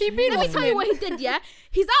discredited. She been Let me on tell you him. what he did, yeah?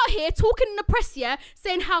 He's out here talking in the press, yeah,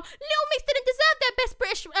 saying how Little Mix didn't deserve their Best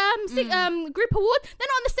British group award. They're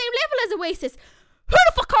not on the same level as Oasis. Who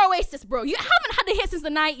the fuck are Oasis, bro? You haven't had a hit since the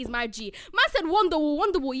 90s, my G. Man said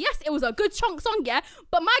Wonderwall. Yes, it was a good chunk song, yeah?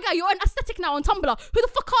 But my guy, you're an aesthetic now on Tumblr. Who the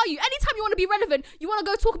fuck are you? Anytime you want to be relevant, you want to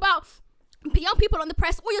go talk about young people on the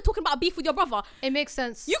press, or you're talking about beef with your brother. It makes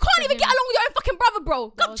sense. You can't even get along with your own fucking brother,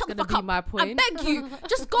 bro. That Go was shut the gonna fuck be up. my I point. beg you.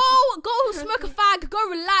 Just go smoke a fag, go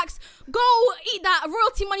relax, go eat that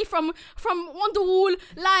royalty money from Wonderwall.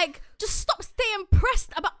 Like, just stop staying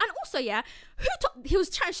pressed about. And also, yeah, he was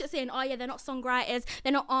chatting shit saying, oh yeah, they're not songwriters,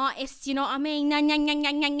 they're not artists, you know what I mean? Nah, nah, nah,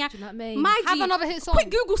 nah, nah, nah. Do you know what I mean? My Have G, another hit song. quick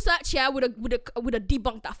Google search, yeah, would have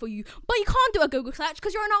debunked that for you. But you can't do a Google search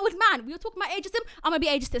because you're an old man. We were talking about ageism. I'm gonna be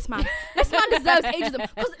ageist, this man. This man deserves ageism.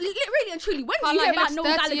 Because really and truly, when do Can't you lie, hear he about looks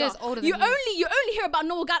Noel 30 years Gallagher? older than You you. only hear about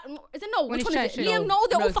Noel Gallagher. Is it Noel? When Which he's one is it? chatting shit. Liam Noel?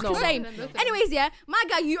 They're No, all it's fucking Noel. same. Both of them. Anyways, yeah, my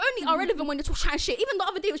guy, you only are relevant when you're chatting shit. Even the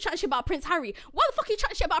other day, he was chatting shit about Prince Harry. Why the fuck are you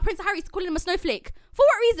chatting shit about Prince Harry? Calling him a snowflake? For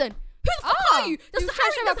what reason? Who the fuck are you? Does he was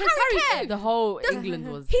Harry, chatting does about Prince Harry Harry care? too. The whole England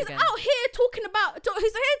was. He's again. out here talking about.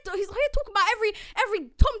 He's here talking about every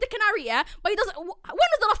Tom, Dick, and Harry. Yeah, but he doesn't. When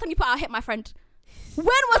was the last time you put out a hit, my friend? When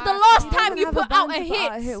was the last time you put out a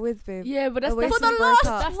hit? with, babe. Yeah, but that's Oasis For the broke last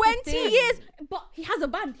up. That's the 20 thing. years. But he has a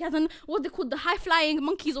band. He has what they call the high flying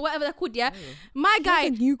monkeys or whatever they're called. Yeah, my guy.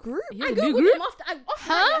 That's a new group. He I has a new googled group. him after.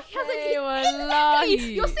 Huh? He hasn't. Hey, Exactly.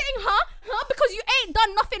 wallahi. You're saying huh? Because you ain't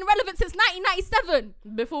done nothing relevant since 1997.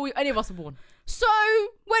 Before any of us were born. So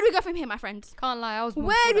where do we go from here, my friend? Can't lie, I was. born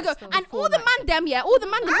Where before do we go? that still. And all the man them, yeah, all the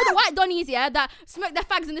white donnies, yeah, that smoke their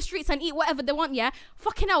fags in the streets and eat whatever they want, yeah.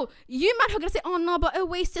 Fucking hell, you man who are gonna say, oh no, but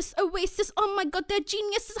Oasis, oh my god, they're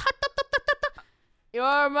geniuses. Ha, ta, ta, ta, ta, ta.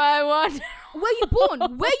 You're my one. Where you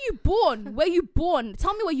born? Where you born?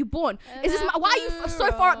 Tell me where you born. Is this why are you so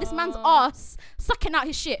far up this man's ass, sucking out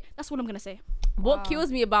his shit? That's what I'm gonna say. What Wow.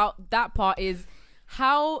 kills me about that part is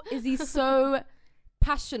how is he so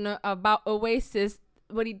passionate about Oasis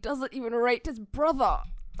when he doesn't even rate his brother?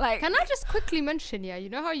 Like, Can I just quickly mention, yeah, you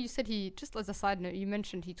know how you said just as a side note, you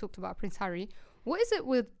mentioned he talked about Prince Harry. What is it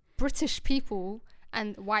with British people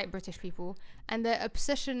and white British people and their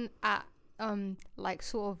obsession at like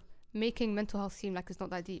sort of making mental health seem like it's not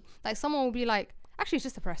that deep? Like someone will be like, actually it's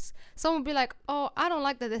just the press. Someone will be like, oh, I don't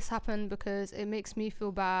like that this happened because it makes me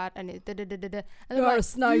feel bad and it da-da-da-da-da. And they're You're a like,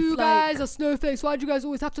 snowflake. you guys are snowflakes. Why do you guys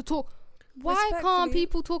always have to talk? Why can't Respectfully,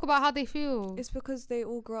 people talk about how they feel? It's because they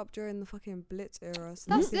all grew up during the fucking Blitz era. So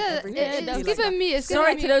That's they think it. everything should be It's like given that. me. It's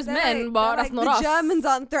Sorry given to me. those They're men, like- but they're that's like, not the us. Germans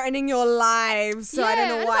aren't threatening your lives, so I don't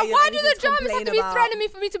know it's why. like, you why have do the anything to Germans have complain to be about. threatening me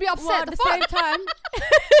for me to be upset? Well, at the same time,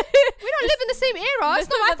 We don't live in the same era. It's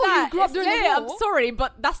not my fault you grew up during yeah, the I'm war. sorry,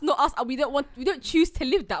 but that's not us. We don't choose to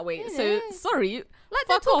live that way. So Yeah. sorry. Like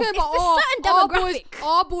they're Fuck off. talking about, It's a certain our boys, demographic.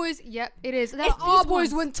 our boys, yep, it is. They're It's like, our these boys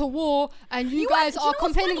ones. went to war and you You guys know are what's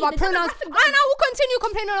complaining funny? about The pronouns. demographic And that- I will continue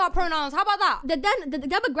complaining about pronouns. How about that? The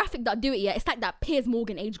demographic that do it, yeah, it's like that Piers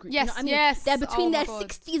Morgan age group. Yes, you know what I mean? yes. They're between Oh my their God.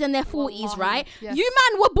 60s and their 40s, Wallahi, right? yes. You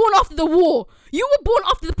man were born after the war. You were born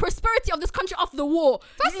after the prosperity of this country after the war.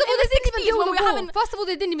 First of In all, the they didn't even 60s deal when with we the were war. having- First of all,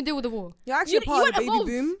 they didn't even deal with the war. You're actually You- a part you of the baby evolved.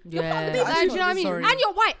 boom. You're part of the Yeah. baby Like, do you know what I mean? Sorry. And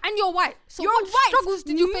you're white. And you're white. So You're what white. struggles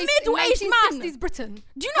did you face in Middle-aged man. 1960s Britain?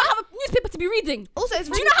 Do you not have a newspaper to be reading? Also, it's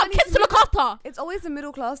Do you really not have funny kids to look after? It's always the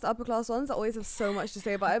middle class, the upper class ones that always have so much to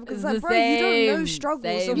say about it because It's it's like, the bro, you don't know same,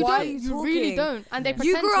 struggle, so same. You why don't. are you You talking? really don't. And they Yeah.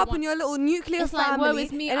 pretend You grew to up want- in your little nuclear It's like, woe family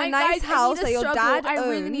is me. in a I- nice guys, I house need a that your struggle. dad I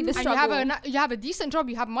really need a owns. and you have struggle. you have a decent job.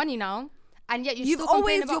 You have money now, and yet you You've still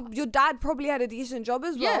complain always about. your dad probably had a decent job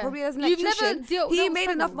as well. Yeah. Probably as an You've never electrician. dealt- He dealt with made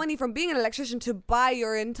enough struggle. money from being an electrician to buy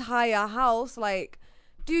your entire house. Like,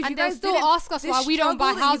 Dude, And you they guys still didn't- ask us the why we don't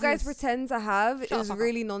buy struggle that houses. you guys pretend to have Shut the is fuck up.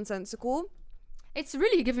 really nonsensical. It's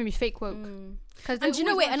really giving me fake woke. Because And do you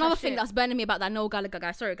know, wait, another thing that's burning me about that Noel Gallagher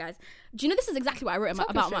guy. Sorry, guys. Do you know this is exactly what I wrote Talk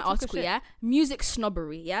your about shit, my talk your article? shit. Yeah, music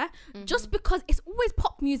snobbery. Yeah, just because it's always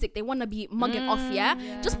pop music, they wanna be mugging off.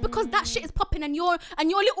 Yeah? Just because that shit is popping and your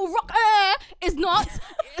little rock is not.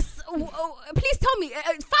 Please tell me.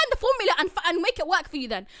 Find the formula and make it work for you.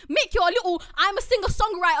 Then make your little I'm a singer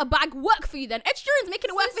songwriter bag work for you. Then Ed Sheeran's making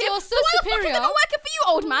it work Since for you. you're so why the fuck is it superior- not working for you,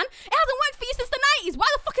 old man? It hasn't worked for you since the 90s. Why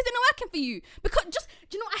the fuck is it not working for you? Because just,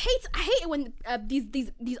 do you know, I hate it when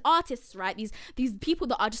these artists, right? These people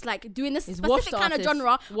that are just like doing this These specific washed kind of artists.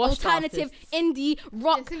 genre, Washed alternative, artists. indie,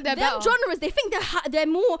 rock. They think they're Them better. genres, they think they're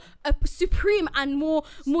more supreme and more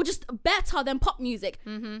just better than pop music.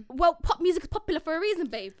 Well, pop music is popular for a reason,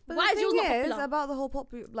 babe. But Why the is yours thing not is popular? about the whole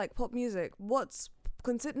pop music. What's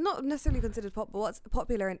not necessarily considered pop, but what's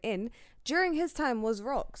popular and in during his time was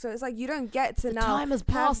rock. So it's like you don't get to now time has have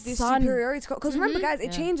passed, this son. superiority. Because remember, guys, it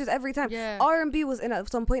Yeah. changes every time. Yeah. R&B was in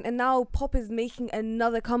at some point, and now pop is making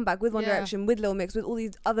another comeback with One Yeah. Direction, with Lil Mix, with all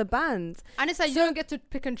these other bands. And it's like you So don't get to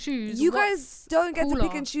pick and choose. You what's guys don't get to pick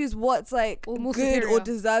cooler. and choose what's like Or more good or superior.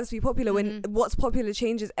 deserves to be popular when what's popular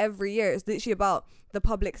changes every year. It's literally about the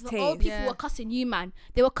public's The old taste. people Yeah. were cussing you, man.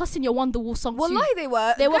 They were cussing your Wonderwall song too. Wallahi, they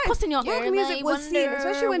were. They were Guys, cussing your rock music was seen,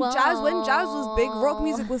 especially when jazz was big. Rock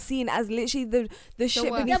music was seen as literally the shit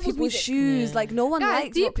worst. beneath Devil's people's music. shoes. Yeah. Like no one Guys,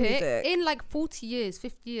 likes deep rock it. music. In like 40 years,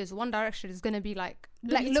 50 years, One Direction is gonna be like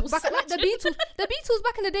The look Beatles. back at like the Beatles. The Beatles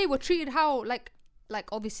back in the day were treated how like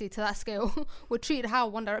obviously to that scale were treated how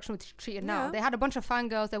One Direction was treated now. Yeah. They had a bunch of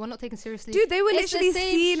fangirls. They were not taken seriously. Dude, they were It's the literally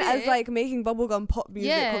same seen as shit. like making bubblegum pop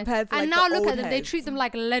music compared to and like now the look old at them. They heads. treat them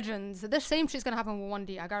like legends. The same shit's gonna happen with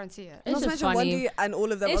 1D. I guarantee it. It's Not to just mention funny. 1D and all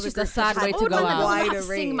of them It's other just a groups sad that way had to Old go man out. that doesn't know how wider to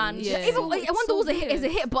sing, man. range. Yeah. Even So- Wonderwall's so a hit, is a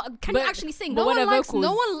hit, but can But- you actually sing? but No when one her likes. No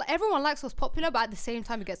vocals- one. Everyone likes what's popular, but at the same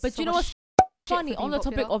time, it gets. But so you know much what's shit funny for on being the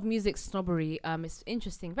topic popular. of music snobbery? It's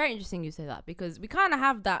interesting, very interesting you say that, because we kind of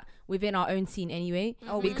have that within our own scene anyway.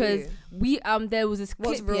 Oh, we because do. we there was this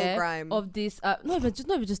What's clip real here grime? of this not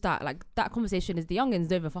even just that, like that conversation is the youngins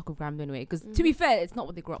don't even fuck with grime anyway, because to be fair, it's not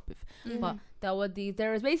what they grew up with. But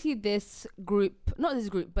there is basically this group, not this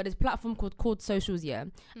group, but it's a platform called Socials, yeah,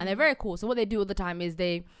 and they're very cool. So what they do all the time is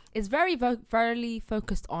it's very very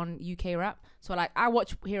focused on UK rap. So like I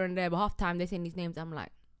watch here and there, but half the time they say these names, I'm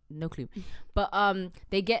like no clue. But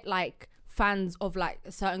they get like fans of like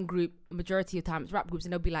a certain group, majority of times rap groups,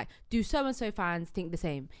 and they'll be like, do so and so fans think the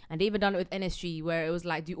same? And they even done it with NSG, where it was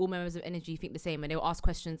like, do all members of NSG think the same? And they'll ask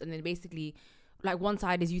questions, and then basically like one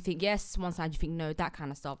side is you think yes, one side you think no, that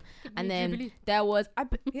kind of stuff. And then Jubilee. there was I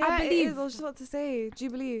Yeah, it believe is. I was just about to say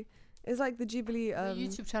Jubilee. It's like the Jubilee The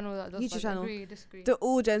YouTube channel that does YouTube like, channel. agree, disagree. do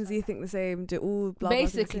all Gen Z think the same? Do all blah, blah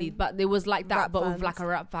think the basically, same? but there was like that, Rap but with fans. like a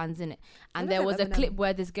rap fans in it. And look there at was a Eminem. clip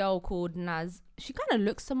where this girl called Naz, she kind of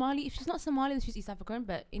looks Somali. If she's not Somali, then she's East African.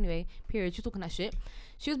 But anyway, period. She's talking that shit.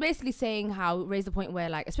 She was basically saying how, raised the point where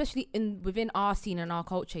like, especially within our scene and our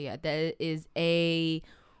culture, yeah, there is a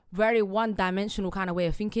very one-dimensional kind of way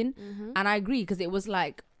of thinking. And I agree, because it was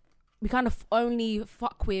like we kind of only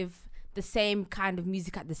fuck with the same kind of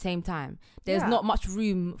music at the same time. There's Yeah. not much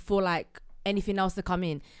room for like anything else to come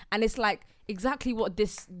in, and it's like exactly what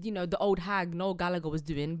this, you know, the old hag Noel Gallagher was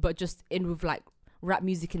doing, but just in with like rap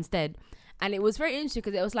music instead. And it was very interesting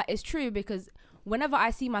because it was like, it's true, because whenever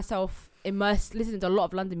I see myself immersed listening to a lot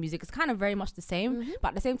of London music, it's kind of very much the same, but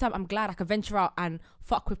at the same time I'm glad I can venture out and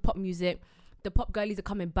fuck with pop music. The pop girlies are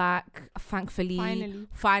coming back, thankfully.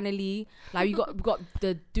 Finally. Like we got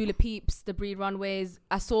the Dula Peeps, the Breed Runways.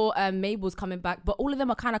 I saw Mabel's coming back, but all of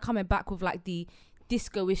them are kind of coming back with like the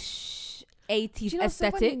disco-ish 80s Do you know, it's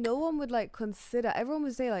so funny, aesthetic. no one would like consider. Everyone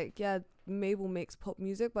would say like, yeah, Mabel makes pop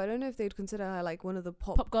music, but I don't know if they'd consider her like one of the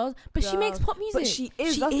pop. Pop girls, but she makes girls. pop music. But she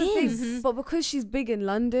is. She That's the is. thing. But because she's big in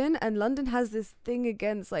London, and London has this thing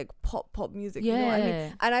against like pop music. You know what I mean? Yeah.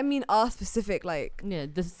 And I mean our specific like Yeah,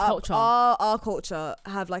 this our- culture. Our culture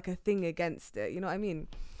have like a thing against it. You know what I mean?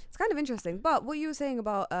 It's kind of interesting. But what you were saying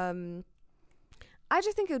about I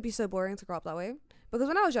just think it would be so boring to grow up that way. Because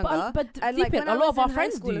when I was younger, but and deep like in, when a I lot was of our in high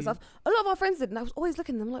friends school do. and stuff, a lot of our friends did, and I was always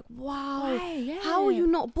looking at them like, wow, Why? how are you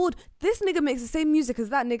not bored? This nigga makes the same music as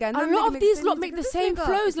that nigga, and A that lot nigga of makes these same lot music make the as this same nigga.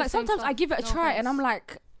 flows. It's the Like same sometimes stuff. I give it a No try, and offense. I'm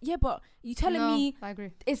like, yeah, but you telling No, me I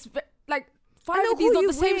agree. it's like 5 they'll of these call not you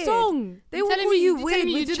the same weird. song. They You will telling call me you you weird telling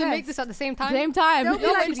me you with didn't make chest. this at the same time? Same time. They'll be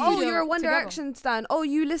Y'all like, went to oh, studio you're a One together. Direction stan. Oh,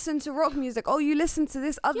 you listen to rock music. Oh, you listen to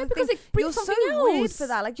this other Yeah, thing. because it brings You're so something weird else. for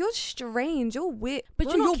that. Like, you're strange. You're weird. But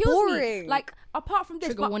No, you know what you're kills boring. me? Like, apart from this,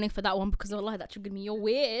 Trigger but warning for that one because Allah, that triggered me. You're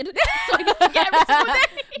weird. So I need to get every single day.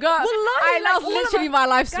 girl, Wallahi, that's like, all of literally us- my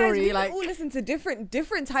life Guys, story. we Like, all listen to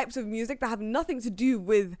different types of music that have nothing to do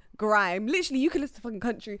with grime. Literally, you can listen to fucking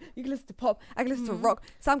country, you can listen to pop, I can listen to rock,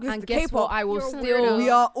 Sam can listen and to guess what? K-pop. I will You're a still. weirdo. We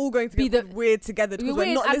are all going to be get the- weird together because we're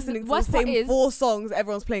weird, not and listening the to the worst part same is- 4 songs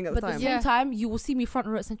everyone's playing at the But at time. the same Yeah. time, you will see me front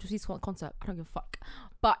row at Central C's concert. I don't give a fuck.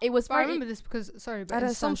 But it was But I very. remember this because I but in don't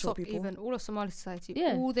some stand short sock, people. even all of Somali society,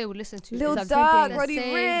 Yeah. all they would listen to Lil is Durk, the Roddy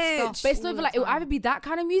same Ricch. stuff But it's all not the like it would time. either be that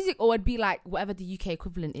kind of music or it'd be like whatever the UK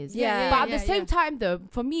equivalent is. Yeah. But at the same time, though,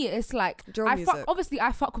 for me, it's like Drill I music. fuck. Obviously,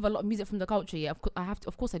 I fuck with a lot of music from the culture. Yeah, I have to.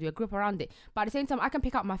 Of course, I do. I grew up around it. But at the same time, I can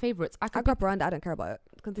pick out my favorites. I I can. grew up around it, I don't care about it.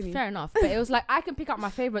 Continue. Fair enough. But it was like I can pick out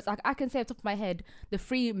my favorites. I can say off the top of my head, the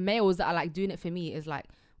 3 males that are like doing it for me is like.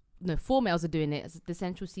 No, 4 males are doing it. It's the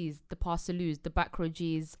Central C's, the Parsalus, the Back Row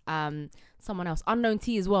G's, someone else, Unknown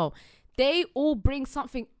T as well. They all bring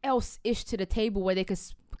something else-ish to the table where they can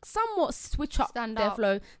somewhat switch up Stand their out.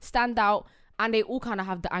 flow, stand out, and they all kind of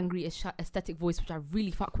have the angry aesthetic voice, which I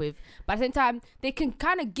really fuck with. But at the same time, they can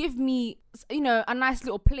kind of give me, you know, a nice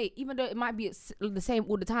little plate, even though it might be the same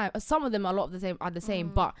all the time. Some of them, a lot of the same are the same,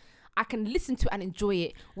 but I can listen to it and enjoy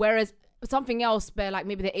it. Whereas something else where like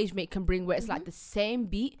maybe the age mate can bring where it's like the same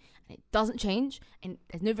beat and it doesn't change and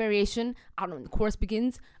there's no variation. I don't know when the chorus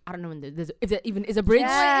begins. I don't know when if there even is a bridge.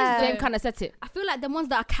 Yeah. Same kind of set it. I feel like the ones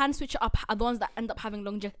that can switch it up are the ones that end up having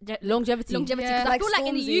longevity. Longevity. Yeah. Because I Like feel like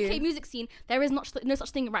in the Stormzy. UK music scene, there is no such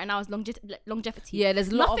thing right now as longevity. Yeah, there's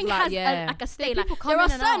a lot Nothing of like, has yeah. like a stay. People Like, come there are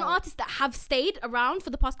in and certain out. artists that have stayed around for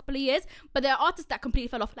the past couple of years, but there are artists that completely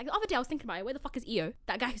fell off. Like the other day, I was thinking about it. Where the fuck is EO?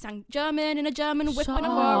 That guy who sang German in a German whip Shut in a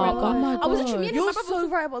up. car. Oh my I was literally me and You're my brother. so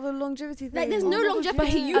right about the longevity thing. Like there's Oh no my God,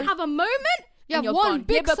 longevity. yeah. You have a moment. You and have you're one gone.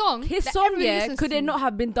 big but song. his that song, everybody yeah, listens could to. it not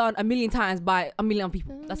have been done a million times by a million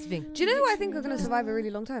people? That's the thing. Do you know who I think are going to survive a really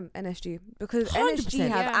long time? NSG. Because 100%, NSG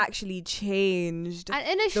have yeah. actually changed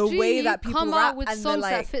And NSG the way that people come rap out with and songs the,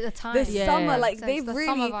 like, that fit the time. the Yeah. summer. Like Sense, they've the really,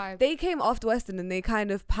 summer vibe. they came after Western and they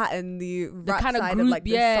kind of patterned the rap kind of side group, of like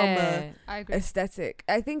the summer I agree. aesthetic.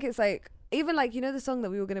 I think it's like, even like, you know, the song that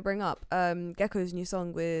we were going to bring up, Gecko's new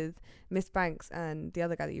song with Miss Banks and the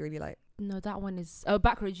other guy that you really like. No, that one is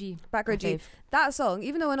Back Row G. Back Row my G. fave. That song,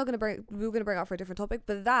 even though we were going to bring up for a different topic,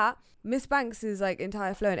 but that Miss Banks' like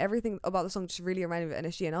entire flow and everything about the song just really reminded me of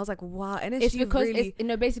NSG, and I was like, wow, NSG It's because really. it's, you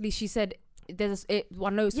know, basically she said there's I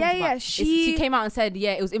know songs Yeah, yeah, about, she came out and said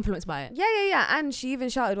it was influenced by it. yeah, and she even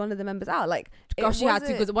shouted one of the members out. Like, Girl, it she had to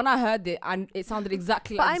wasn't- because when I heard it and it sounded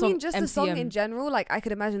exactly But like I the mean, song just the song MCM. in general, like I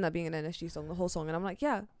could imagine that being an NSG song, the whole song, and I'm like,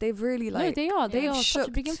 yeah, they've really No, like. they are such a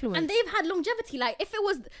shook. big influence. And they've had longevity. Like if it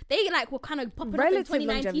was they like were kind of popping up in Relative 2019,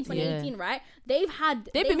 longevity. 2018, right? They've had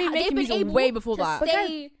They've been making they've music able way before to that. But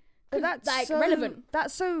Stay But that's like so, relevant.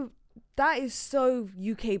 That is so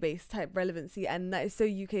UK based type relevancy, and that is so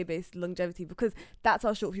UK based longevity, because that's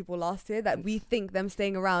how short people last here. That we think them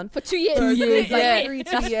staying around for 2 years. for 2 years, like yeah. 2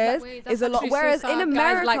 That's- years wait, that's is a lot. actually so Whereas sad. in Guys,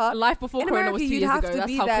 America, like life before in Corona America, was 2 you'd years have ago. to That's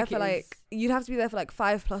be how there quick for it like is. you'd have to be there for like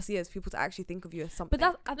 5+ years for people to actually think of you as something.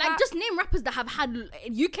 But Like just name rappers that have had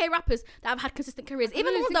UK rappers that have had consistent careers. I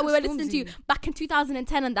Even the really ones that we think were of listening to Stormzy. back in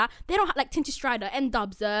 2010 and that they don't have like Tinty Strider, N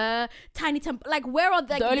Dubs, Tiny Temp. Like where are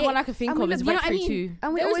they? The only one I can think and we of look- is you know Rent what I Free mean? 2.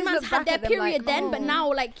 and we Those always mans look had back their at them period like, then, oh. but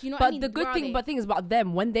now like you know what I But mean? the good Where are thing, they? but thing is about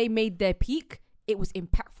them when they made their peak, it was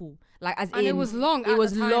impactful. Like as And in it was long. it at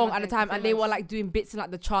was the time, long I at the think, time, I and they were feel like doing bits in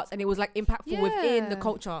like the charts, and it was like impactful within the Yeah.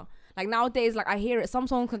 culture. Like nowadays, like I hear it, some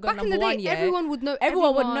songs can go Back in number the day, 1, yeah. everyone would know.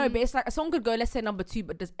 Everyone would know, but it's like a song could go, let's say number 2,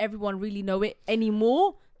 but does everyone really know it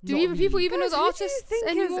anymore? Do Not even people really. even know Guys, the who do you artists think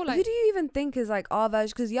anymore? is, Like, who do you even think is like our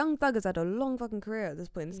version? Because Young Thug has had a long fucking career at this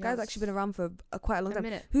point. This guy's Yes. actually been around for quite a long a time.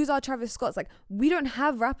 minute. Who's our Travis Scott's? Like, we don't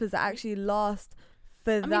have rappers that actually last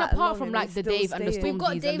for that I mean, apart long from and like they the still Dave and the stay in. We've got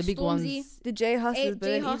Stormzy's and Dave, the big Stormzy, ones. The J Hustlers, but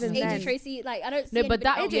J then Hus, even AJ then, Tracy. Like I don't see No, but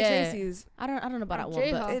that- anybody else. AJ yeah. Tracy's. I don't know about that And one,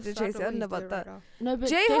 J but Hus, AJ Tracy, I don't know about that. no, but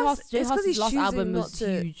J J Hus- Hus, it's 'cause he's Hus's last album choosing not was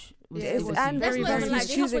to- huge. Yeah, it was, and That's very, not very even like he's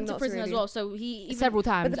J Hus choosing went to not to prison as really. well, so he even Several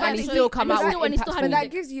times, the and fact he that still he- come and out he with still had impactful. But that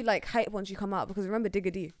music. gives you like hype once you come out, because remember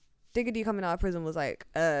Digga D. Digga D coming out of prison was like,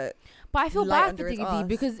 But I feel light bad under for his Digga D arse.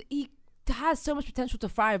 because he has so much potential to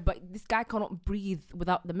thrive, but this guy cannot breathe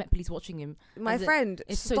without the Met Police watching him. my As in, friend,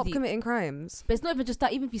 it's so stop deep. committing crimes. But it's not even just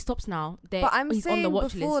that. Even if he stops now, But I'm he's on the saying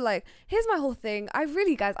watch before, list. like, here's my whole thing. I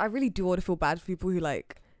really do want to feel bad for people who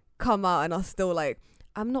like come out and are still like,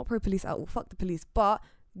 I'm not pro police at all. Fuck the police, but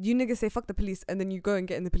You niggas say fuck the police, and then you go and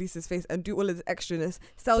get in the police's face and do all of this extraness,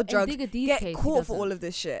 sell But in drugs, Digga D's get case, he caught for doesn't. all of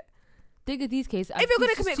this shit. Digga D's case, If you're gonna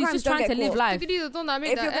she's commit she's crimes, just don't trying to get live caught. life. Digga D is the one that made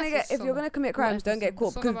If that you're gonna Efforts get, if you're song. gonna commit What crimes, don't get episode?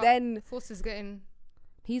 caught, Song because about then. Forces getting.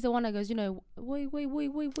 He's the one that goes, you know, wait.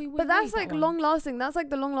 But that's that like one. long lasting. That's like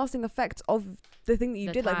the long lasting effect of the thing that you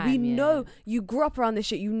The did. Like we time, yeah. know you grew up around this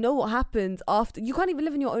shit. You know what happens after. You can't even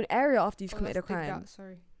live in your own area after you've Oh, committed a let's dig crime. that,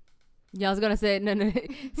 sorry. Yeah, I was gonna say no,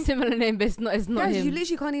 similar name, but it's not Guys, him. you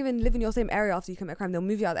literally can't even live in your same area after you commit a crime. They'll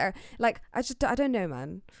move you out of the area. Like I don't know,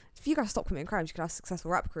 man. If you guys stop committing crimes, you can have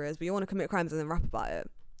successful rap careers. But you want to commit crimes and then rap about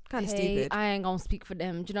it. Kind of Hey, stupid. I ain't gonna speak for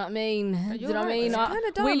them. Do you know what I mean? Do you you're know what I right, mean? though. It's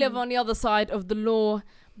kinda dumb. We live on the other side of the law,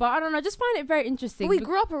 but I don't know. I just find it very interesting. But we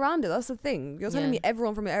grew up around it. That's the thing. You're telling Yeah. me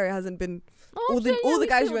everyone from your area hasn't been. Oh, all the yeah, all the we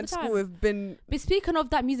guys see you it went to all the school time. with been. But speaking of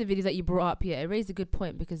that music video that you brought up, yeah, it raised a good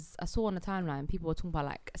point because I saw on the timeline people were talking about,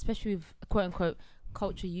 like, especially with quote unquote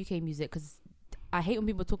culture UK music, because I hate when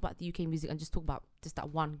people talk about the UK music and just talk about just that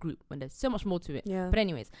one group when there's so much more to it. Yeah. But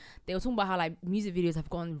anyways, they were talking about how like music videos have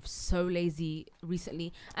gone so lazy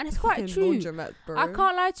recently, and it's quite Fucking true. laundromat, bro. I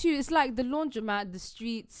can't lie to you. It's like the laundromat, the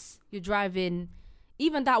streets, you're driving.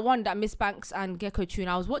 Even that one, that Miss Banks and Gecko tune,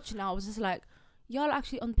 I was watching it, I was just like, y'all are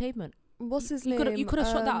actually on pavement. What's his You name? You could have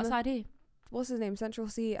shot that outside here. What's his name? Central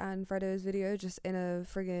C and Fredo's video, just in a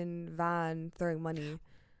friggin' van throwing money.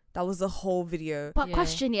 That was the whole video. But Yeah.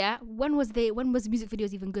 question, yeah, when was music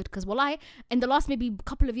videos even good? Because in the last maybe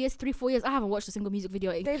couple of years, 3-4 years, I haven't watched a single music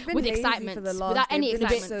video They've been with lazy excitement, for the last, without they've any been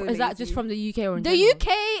excitement. so Is that just lazy. from the UK or in The general? UK,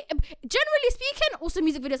 generally speaking, also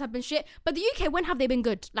music videos have been shit. But the UK, when have they been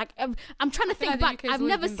good? Like, I'm trying to feel think like the back. UK's I've always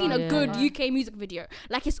never been seen bad. a good Yeah. UK music video.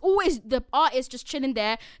 Like, it's always the artist just chilling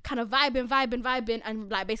there, kind of vibing,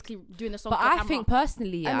 and like basically doing the song. But to the I camera. think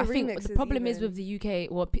personally, And I the think the remixes problem is even. with the UK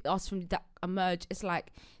or us from that emerge. It's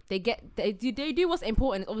like they do what's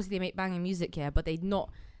important. Obviously, they make banging music, yeah, but they're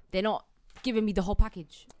not giving me the whole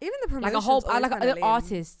package. Even the promotion, Like a whole, like other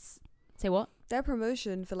artists. Say what? Their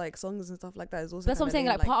promotion for like songs and stuff like that is also. That's what I'm saying.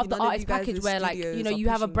 kinda Like lame. part of the none artist you guys package, in where like studios you know are you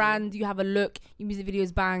have a pushing brand, you have a look, your music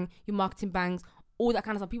videos bang, your marketing bangs, all that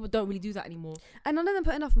kind of stuff. People don't really do that anymore. And none of them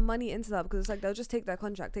put enough money into that, because it's like they'll just take their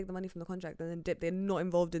contract, take the money from the contract, and then dip. They're not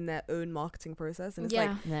involved in their own marketing process, and it's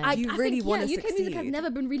like Yeah. you really wanna UK music has succeed. never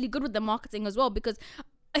been really good with the marketing as well, because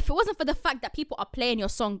if it wasn't for the fact that people are playing your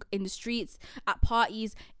song in the streets, at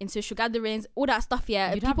parties, in social gatherings, all that stuff,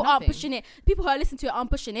 yeah, You'd have people aren't nothing. pushing it. People who are listening to it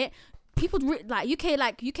aren't pushing it. People like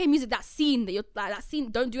UK music, that scene that you're like, that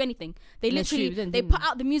scene don't do anything. They No, literally true, then they didn't. put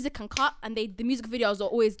out the music and cut, and the music videos are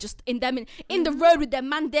always just in the road with their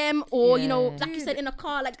man them, or you know, Yeah. like you said, in a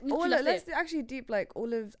car, like all literally of, that's let's actually deep like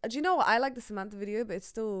all of. Do you know what? I like the Samantha video, but it's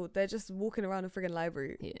still they're just walking around a friggin'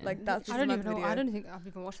 library. Yeah. Like that's the I don't Samantha even know. video. I don't think I've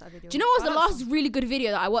even watched that video. Do you know what was the I like last really good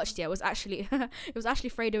video that I watched? Yeah, it was actually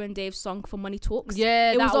Fredo and Dave's song for Money Talks.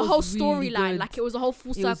 Yeah, It was that a whole really storyline, good. like it was a whole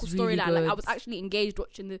full It was circle really storyline. Like I good. was actually engaged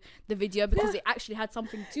watching the video because it actually had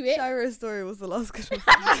something to it. Shira's story was the last good one.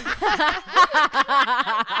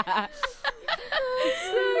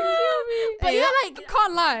 But yeah, like I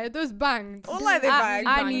can't lie, those banged. All like they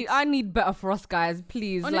bang. I need better for us, guys.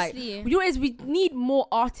 Please, Honestly. like, you know, we need more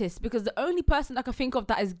artists, because the only person I can think of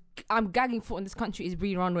that is I'm gagging for in this country is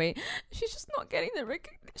Bree Runway. She's just not getting the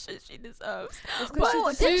recognition she deserves.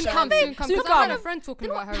 But Soon come. Soon Because I come. had a friend talking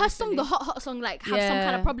didn't about her. her song, the recently. hot song, like have some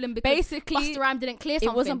kind of problem because basically Busta Rhymes didn't clear something.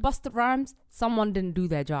 it wasn't Busta Rhymes. Someone didn't do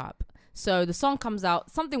their job. So the song comes out.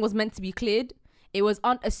 Something was meant to be cleared. It was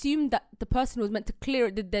assumed that the person who was meant to clear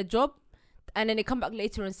it did their job, and then they come back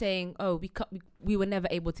later and saying, "Oh, we were never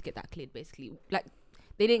able to get that cleared." Basically, like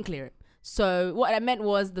they didn't clear it. So what I meant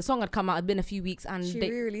was the song had come out, had been a few weeks, and she they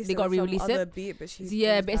re-released they it got with some re-released other it. beat, but she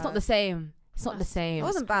Yeah, was but it's not bad. the same. It's not the same. It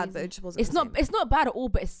wasn't bad, but crazy. it just wasn't. It's the not. same. It's not bad at all,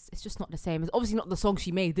 but it's just not the same. It's obviously not the song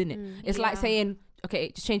she made, didn't it? It's like Yeah. saying,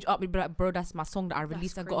 okay, just change it up. You'd be like, bro, that's my song that I That's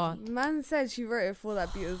released. I got. Man said she wrote it for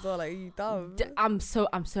that beat as well. Like you dumb. I'm so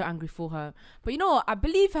angry for her. But you know what? I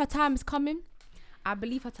believe her time is coming. I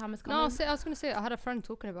believe her time is coming. No, I was gonna say I had a friend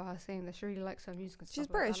talking about her saying that she really likes her music. And She's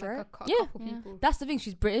stuff like British, that. Like right? a Yeah. couple Yeah. people. That's the thing.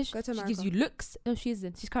 She's British. Go to She gives America. you looks. No, she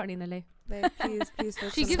isn't. She's currently in LA. Babe, please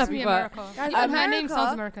focus She on gives that. me But- America. Guys, Even her name America-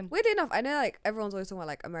 sounds American. Weirdly enough, I know like everyone's always talking about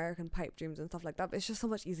like American pipe dreams and stuff like that, but it's just so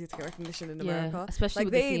much easier to get recognition in America. especially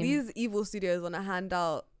Like with the scene. these evil studios want to hand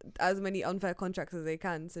out as many unfair contracts as they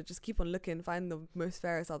can, so just keep on looking, find the most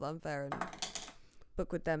fairest out of the unfair, and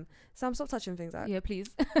book with them. Sam, stop touching things out. Yeah, please.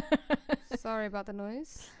 Sorry about the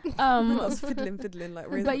noise. I was fiddling like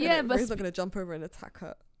Ray's But not yeah, gonna, but Ray's not gonna jump over and attack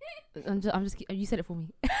her. I'm just. You said it for me.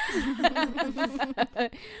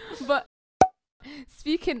 But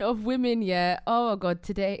speaking of women, yeah. Oh my God,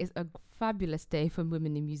 today is a fabulous day for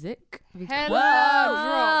women in music.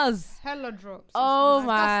 Hella drops. Oh It's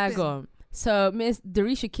my disgusting. god. So Miss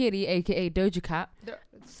Dorisha Kitty, aka Doja Cat,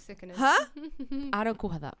 It's sickening. Huh? I don't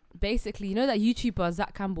call her that. Basically, you know that YouTuber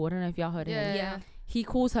Zach Campbell, I don't know if y'all heard of him. Yeah. He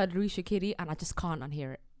calls her Dorisha Kitty and I just can't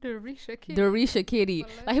unhear it. Dorisha Kitty. Dorisha Kitty.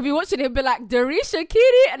 Well, Like he'll be watching it, he'll be like Dorisha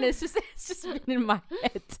Kitty, and it's just been in my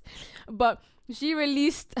head. But she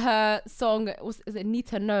released her song. Is it Need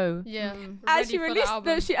to Know? Yeah. Mm. And Ready she for the released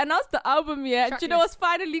album. she announced the album. Yeah. Do you know Tracklist. what's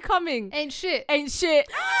finally coming? Ain't shit. Ain't shit.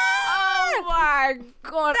 Oh my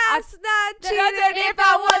god. That's not Cheating cheating if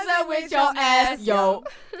I wasn't with your ass, yo.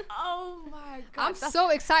 Oh my god. I'm so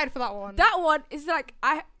excited for that one. That one is like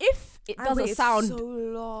if it I doesn't waited sound so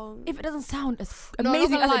long. if it doesn't sound as No, I'm not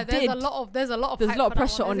amazing gonna as lie, it did. There's a lot of There's a hype lot of for that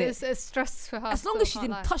pressure one. on It's stress for her. as long still, as she can't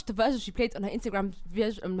didn't lie. touch the version she played on her Instagram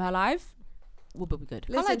version her live, we'll be good. Can't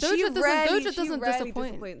lie, Listen, she Doja doesn't- rarely- Doja she doesn't rarely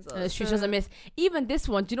disappoint. disappoints us. She doesn't miss. Even this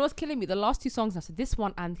one, do you know what's killing me? The last two songs now, so this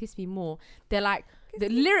one and Kiss Me More, they're like the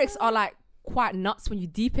lyrics are like quite nuts when you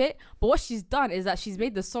deep it. But what she's done is that she's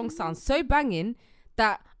made the song sound so banging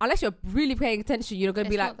that unless you're really paying attention, you're gonna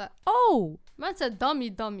It's be not like, that. oh, Man said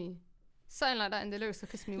dummy. Something like that in the lyrics of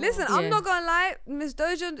Kiss Me More. Listen, Yeah. I'm not gonna lie, Miss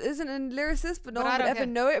Doja isn't a lyricist, but no But one I would don't ever care.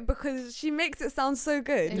 know it because she makes it sound so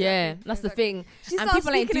good. Exactly, yeah, that's the exactly. thing. She And starts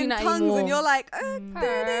people ain't speaking in doing that tongues anymore. and you're like,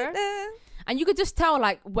 Her. And you could just tell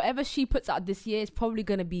like whatever she puts out this year is probably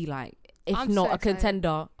gonna be like, if I'm not so a excited.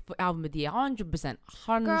 contender for album of the year, 100%,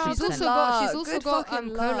 100%. She's Good also luck. got Good collabs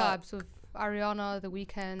fucking luck. with Ariana, The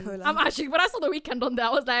Weeknd. I'm actually, when I saw The Weeknd on there, I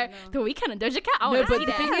was like, The Weeknd and Doja Cat. I No, want to but see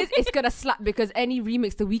the that. thing is, it's gonna slap because any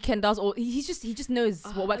remix The Weeknd does, or he just knows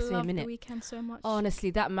what works I for love him, The innit? Weeknd so much.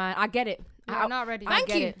 Honestly, that man, I get it. I'm not ready. I Thank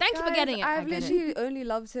get you. it. Thank you for getting it. I've I get it. literally only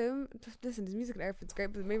loved him. Listen, his music and everything's great,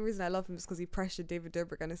 but the main reason I love him is because he pressured David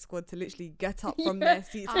Dobrik and his squad to literally get up from their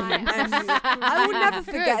seats. I will never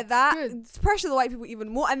forget Good, that. good. It's pressure the white people even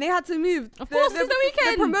more, and they had to move. Of course, it's The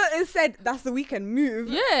The Weeknd. promoters said that's The Weeknd. Move.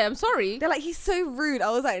 Yeah, I'm sorry. They're like, he's so rude. I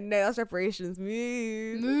was like, no, that's reparations.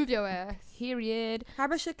 Move. Move your ass. Period.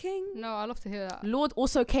 Habasha King. No, I love to hear that. Lord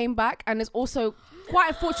also came back and is also quite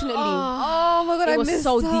unfortunately. Oh my god, it I was missed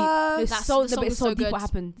so her. deep. It's That's- so the song it's is so so deep good. what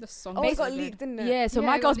happened. The song Oh, it is got so leaked, good. didn't it? Yeah, so Yeah,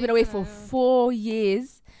 my it got girl's been leaked, away for yeah. 4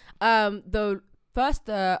 years. The first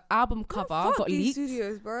album cover Fuck got these leaked.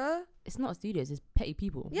 studios, bruh. It's not studios, it's petty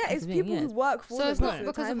people. Yeah, That's it's the thing, people yeah. who work for So them it's not most of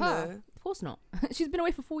the because of time, her? though. Of course not. She's been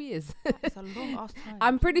away for 4 years. It's a long ass time.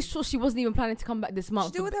 I'm pretty sure she wasn't even planning to come back this She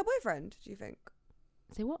month. did with her boyfriend, do you think?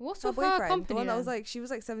 Say what? What's Her with her boyfriend. The company? one that was then? like, she was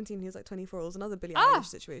like 17, he was like 24. It was another Billie Ah! Eilish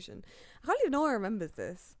situation. I can't even know who remembers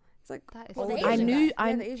this. It's like, That is old. the I Asian knew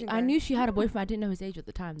Yeah, the Asian I guy. knew she had a boyfriend. I didn't know his age at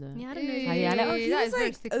the time though. Yeah, I don't know. Yeah, yeah, Oh, that- he that was is very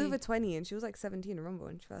like sticky. over 20 and she was like 17, remember,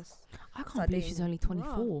 when she first. I can't Start believe she's dating. only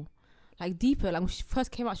 24. Like deeper, like when she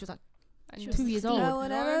first came out, she was like And she you're was 2 years 16. old. I will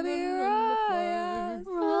never be Ryan.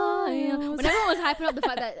 When everyone was hyping up the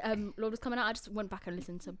fact that Lord was coming out, I just went back and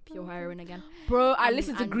listened to Pure Heroin again. Bro, I And-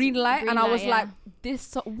 listened to and Green Light and I Green was Light, like, yeah.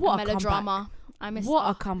 this what a comeback. Melodrama. I missed. What a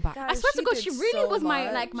oh. comeback. I swear to God, she did really so was my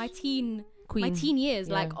much. like my teen Queen. years.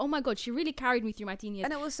 Yeah. Like, oh my God, she really carried me through my teen years.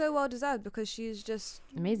 And it was so well deserved because she's just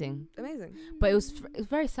Amazing. amazing. But it was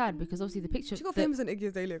very sad because obviously the picture She got the- famous and Iggy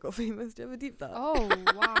Azalea got famous. Do you ever deep that? Oh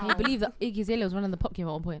wow. Can you believe that Iggy Azalea was running the pop game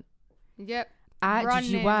at one point? Yep. At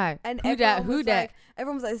Running. GGY. And Who that? everyone was like,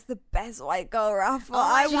 everyone was like, it's the best white girl rapper.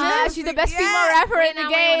 I She's will the- never she's the forget- best female rapper in the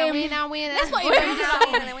game. Let's not even.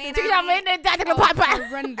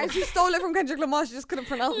 And she stole it from Kendrick Lamar. She just couldn't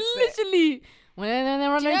pronounce it. Literally. When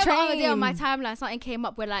they're on Do you the know the other day on train. my timeline, something came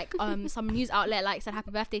up where like some news outlet like said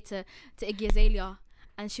happy birthday to Iggy Azalea,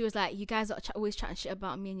 and she was like, "You guys are always chatting shit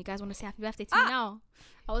about me, and you guys want to say happy birthday to me now."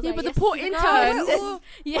 I was Yeah, like, but yes, the poor girl, intern. Yes.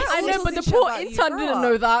 yes, I all know, talking but the shit poor about you, intern grow didn't up.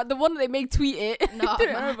 know that. The one that they made tweet it No,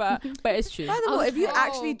 didn't man. know that. But it's true. Furthermore, if you Oh,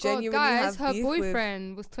 actually God, genuinely guys, have her beef with...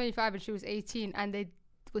 boyfriend was 25 and she was 18, and they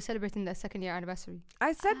were celebrating their 2nd year anniversary.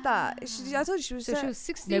 I said that. I told you she was... So she se- was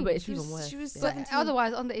 16. No, but it's she even was- worse. she was yeah. but 17.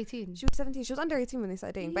 otherwise under 18. She was 17. She was under 18 when they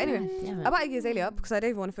started dating. But anyway, Yeah. about Iggy Azalea, because I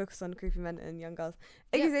don't even want to focus on creepy men and young girls.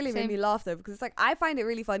 Iggy Yeah, Azalea made same. me laugh though, because it's like, I find it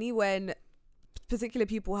really funny when particular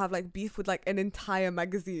people have like beef with like an entire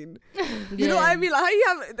magazine. You know what I mean? Like how you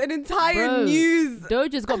have an entire Bro. news.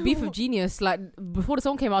 Doja's got beef with Genius. Like before the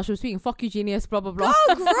song came out, she was tweeting "fuck you, Genius," blah blah blah.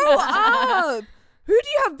 Oh, grow up. Who do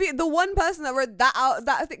you have beef? The one person that wrote that out,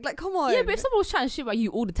 that thing, like, come on. Yeah, but if someone was chatting shit about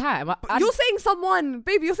you all the time, You're saying someone,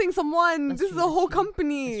 baby, you're saying someone. That's This true, is a that's whole true.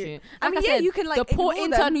 company. That's true. I Like mean, I yeah, said, you can like the poor ignore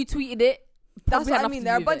intern them. who tweeted it. That's probably what had I nothing mean. to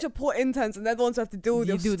There are a do with bunch it. of poor interns, and they're the ones who have to deal with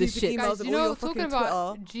You your do this stupid shit. emails Guys, and you all know, your talking fucking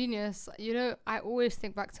about Twitter. Genius, you know, I always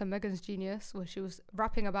think back to Megan's Genius where she was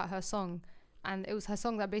rapping about her song, and it was her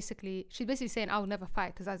song that she's basically saying, "I'll never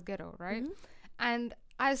fight because that's ghetto," right? Mhm. And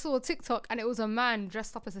I saw a TikTok and it was a man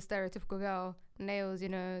dressed up as a stereotypical girl, nails, you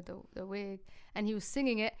know, the wig, and he was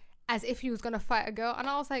singing it as if he was gonna fight a girl, and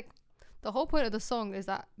I was like, the whole point of the song is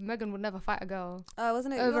that Megan would never fight a girl.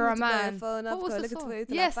 Wasn't it Over you a want me to man. buy phone? What I've was got the to look at song? Twitter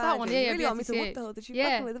till I Yes, that find one. it. Yeah, You yeah, really want me to, what BSCH. the hell did you Yeah.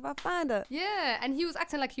 fucking with if I find it? Yeah, and he was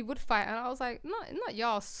acting like he would fight, and I was like, not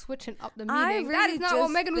y'all switching up the I meaning. That really is not what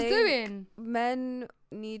just Megan was think doing. Men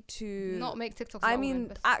need to Not make TikToks. I about mean,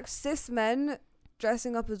 women, but- cis men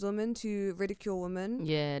dressing up as women to ridicule women.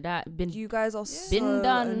 Yeah, that been You guys are so Been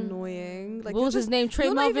done. annoying. Like, what was his name? Trey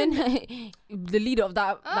you're not Melvin, the leader of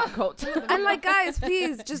that cult. and like, guys,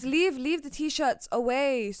 please just leave the t-shirts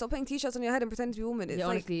away. Stop putting t-shirts on your head and pretend to be a woman. It's Yeah,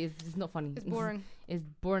 like honestly, it's not funny. It's boring. It's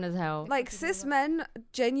boring as hell. like cis men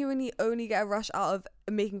genuinely only get a rush out of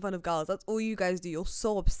making fun of girls. That's all you guys do. You're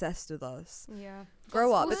so obsessed with us. Yeah.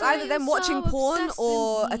 Grow up. It's Why either you them watching so porn obsessed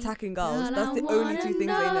or with me? attacking girls. Girl, That's the I only two wanna things they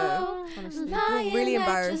know. Honestly. You're really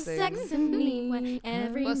embarrassing.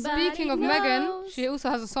 But speaking of Megan, she also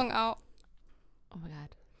has a song out. Oh my god,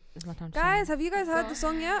 it's my time. to Guys, shine. have you guys heard the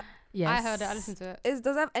song yet? Yes. I heard it. I listened to it.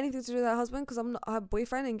 Does it have anything to do with her husband? Because I'm not her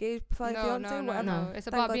boyfriend, engaged, No, fiance, whatever. No. It's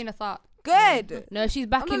Thank about God. being a thought. Good. No, she's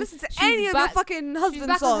back I'm not in. listening to she's any of your back- fucking husband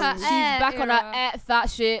back on her songs. She's back on her era. that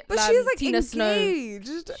shit. But she's like Tina Snow.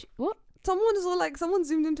 engaged. What? Someone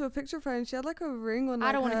zoomed into a picture of her and she had like a ring on. Like,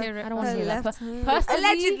 I don't want to her- hear it. I don't want to her hear that. left hand. Personally,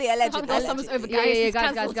 Allegedly. Thought someone's over Yeah, yeah,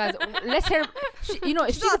 Guys, guys, it's guys. Let's hear. You know,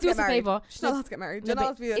 if She's she not could do allowed us to a get favor, married. She's not allowed to get married. no, You're not but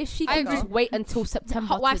allowed to be a- if she I could agree. just wait until September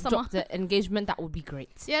Hot wife to drop summer. the engagement, that would be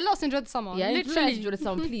great. Yeah, let's enjoy the summer. Yeah, Literally. enjoy the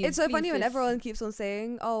summer, please. It's so please, funny when sis. everyone keeps on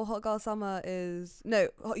saying, "Oh, hot girl summer is no,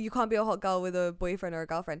 you can't be a hot girl with a boyfriend or a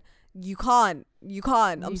girlfriend." You can't. I'm You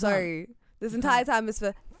can't. sorry. This You entire time is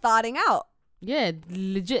for farting out. Yeah,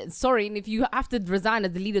 legit. Sorry, and if you have to resign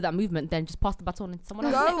as the leader of that movement, then just pass the baton to someone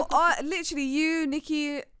else. Go on, literally, you,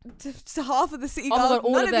 Nikki, to half of the city Oh my girls. God,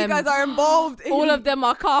 all None of of you them. guys are involved. In, All of them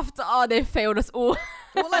are cuffed. Oh, they failed us all.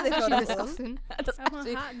 What like they Actually feel like- disgusting. That's I'm a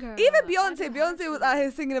actually- hot girl. Even I'm Beyonce. a Beyonce hot was girl. out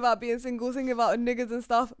here singing about being single, singing about niggas and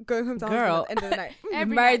stuff, going home to her Girl. husband at the end of the night.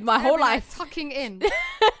 Every married night, my whole every night, life. tucking in.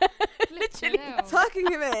 Literally. Hell.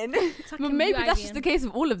 Tucking him in. Tucking But maybe you, that's just the case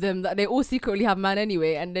with all of them, that they all secretly have man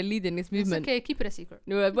anyway, and they're leading this It's movement. okay, keep it a secret.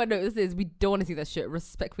 No, but no, this is we don't want to see that shit,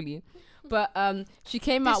 respectfully. But she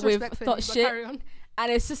came out with Disrespectfully, thought but shit, carry on.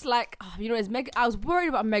 and it's just like, oh, you know, it's Megan. I was worried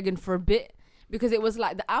about Megan for a bit because it was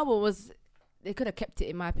like the album was, they could have kept it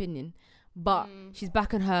in my opinion, but she's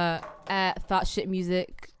back on her that shit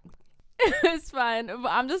music. It's fine,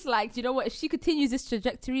 but I'm just like, you know what? If she continues this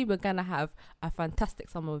trajectory, we're gonna have a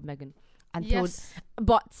fantastic summer with Megan. Until, Yes.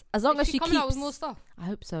 but as long If as she comes keeps, out with more stuff. I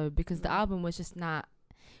hope so, because the album was just not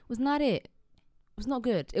it. It was not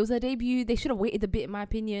good. It was her debut. They should have waited a bit, in my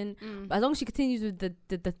opinion. But as long as she continues with the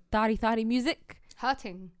thari music,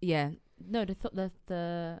 Hurting. yeah. No,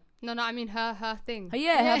 the No, I mean her thing. oh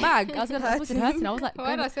yeah, her bag. I was gonna Hurting. say hurting. I was like,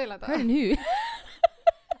 Why did I say it like that? hurting who?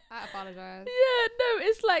 I apologize. Yeah, no,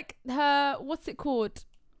 it's like her. What's it called?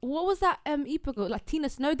 What was that EP called? Like Tina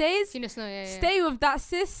Snow days. Tina Snow, yeah. Stay with that,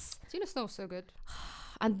 sis. Tina Snow's so good.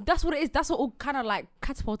 And that's what it is. That's what all kind of like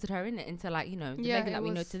catapulted her in it into like, you know, the Yeah, Megan it that we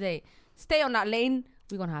know was. today. Stay on that lane.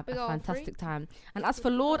 We're gonna have Big a ol' fantastic freak. time. And as for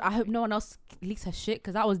Lord, I hope no one else leaks her shit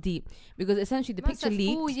because that was deep. Because essentially the Man picture said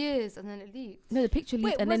leaked. 4 years and then it leaked. No, the picture leaked,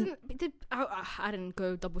 Wait, and then wasn't I didn't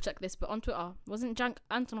go double check this, but on Twitter wasn't Jank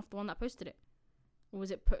Antonoff the one that posted it, or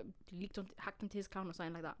was it leaked on hacked into his account or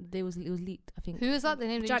something like that? it was leaked. I think. Who is that? The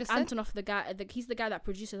name that you Jack just said? Antonoff, the guy, he's the guy that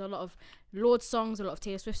produces a lot of Lord songs, a lot of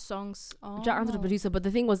Taylor Swift songs. Jack Antonoff, the Oh. producer, but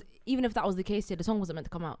the thing was, even if that was the case, yeah, the song wasn't meant to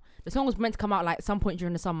come out. The song was meant to come out like some point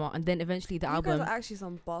during the summer, and then eventually the You guys album. are actually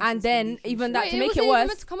some bastards. And then even that Wait, to it make it wasn't even worse,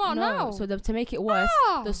 meant to come out no. now. So to make it worse,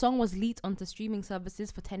 Ah. the song was leaked onto streaming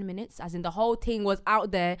services for 10 minutes, as in the whole thing was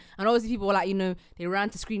out there, and obviously people were like, you know, they ran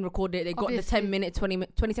to screen record it, they got the Obviously. 10-minute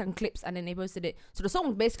 20-second clips, and then they posted it. So the song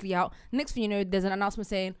was basically out. Next thing you know, there's an announcement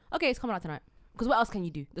saying, okay, it's coming out tonight, because what else can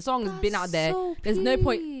you do? The song has been out there. There's no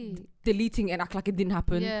point deleting it and act like it didn't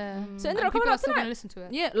happen. Yeah. So it ended And up coming people are out still tonight. gonna listen to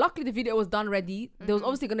it. Yeah, luckily the video was done ready. There was Mhm.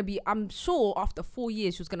 obviously going to be, I'm sure after 4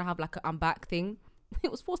 years she was going to have like a I'm back thing. It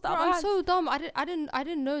was forced out Bro, of her I'm hands. so dumb. I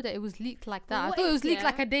didn't know that it was leaked like that. I What thought it if, was leaked yeah?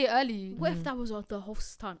 like a day early. What if that was the whole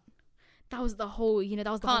stunt? That was the whole, that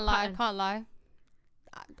was the Can't whole lie. pattern. Can't lie.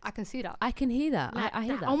 I can see that. I can hear that. Like I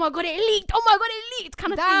hear that. Oh my god, it leaked! Oh my god, it leaked!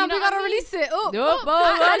 Kind of Damn, thing. we You know gotta what I mean? release it. Oh, Yup, oh,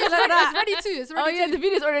 oh, and it's look at ready, that. it's ready too. It's Oh ready yeah, too. the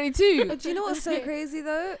video's already too. But do you know what's so crazy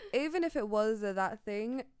though? Even if it was that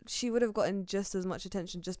thing, she would have gotten just as much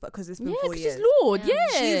attention just because it's been Yeah, 4 'cause years. she's Lord. Yeah.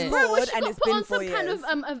 Yeah. She's Bro, Lord, when she and got it's put been on 4 some kind years.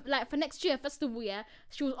 of like for next year festival, yeah,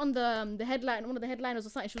 she was on the headline, one of the headliners or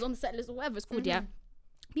something. She was on the set list or whatever it's called, yeah.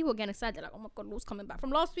 People were getting excited, like, oh my god, Lord's coming back from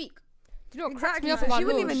last week. Do you know what cracks me Exactly. up So about she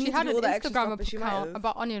wouldn't Lord? even She need had to an do all the extra Instagram stuff, but she might account have.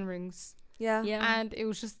 about onion rings, Yeah. Yeah. and it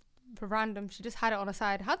was just random. She just had it on the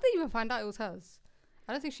side. How did they even find out it was hers?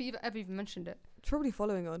 I don't think she ever even mentioned it. Probably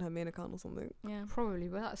following her on her main account or something. Yeah. Probably,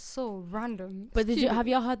 but that's so random. But It's did you cute. have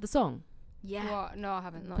y'all heard the song? Yeah. What? No, I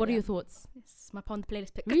haven't. Not What are yet. your thoughts? It's my on the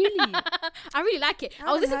playlist pick. Really? I really like it. I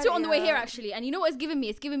I was haven't listening to it heard on it the way here yet. actually, and you know what it's giving me?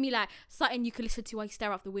 It's giving me like something you can listen to while you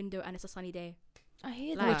stare out the window and it's a sunny day. I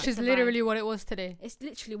hear Like, that. Which it's is a vibe. literally what it was today. It's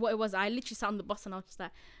literally what it was. I literally sat on the bus and I was just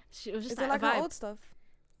like, it was just Is it like like a her vibe. old stuff?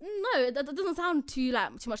 No, that doesn't sound too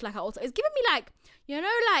much like her old. It's giving me like, you know,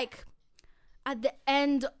 like at the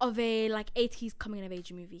end of a like 80s coming of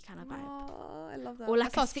age movie kind of vibe. Oh, I love that. Or like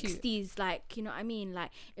a sounds cute. 60s, like, you know what I mean?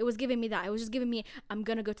 Like, it was giving me that. It was just giving me, I'm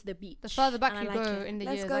gonna go to the beach. The further back and you I like go it. in the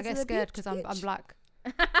Let's years, go I to get the scared beach, because I'm bitch. black.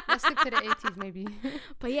 Let's stick to the 80s maybe.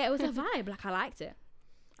 But yeah, it was a vibe. Like, I liked it.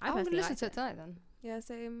 I I'm gonna personally listen liked to it it. tonight then. Yeah,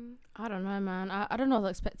 same. I don't know, man. I don't know what I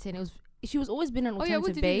was expecting. It was she was always been an Oh yeah, what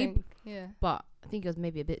alternative did you babe, think? Yeah. but I think it was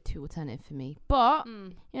maybe a bit too alternative for me. But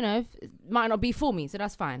Mm. you know, it might not be for me, so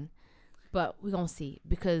that's fine. But we're gonna see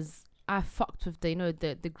because I fucked with the Her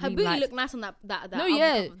green booty lights. looked nice on that No, album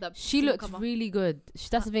yeah, cover, that she single looked cover. really good.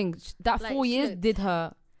 That's the thing. That Like, 4 she years looked- did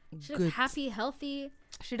her She good. looks happy, healthy.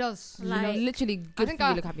 She does. You know, like- literally I good think for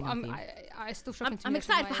you. Look happy, I'm, healthy. I still shocking to I'm me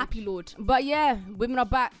excited for my Happy age. Lord. But yeah, women are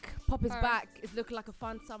back. Pop is Alright. back. It's looking like a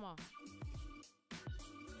fun summer.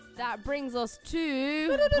 That brings us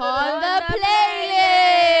to On the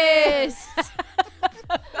playlist.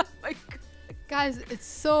 Guys, it's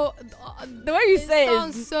so. The way you It say it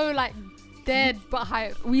sounds is, so like dead but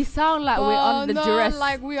hype. we sound like we're under no, duress.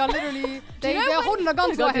 Like we are literally. They're when- holding a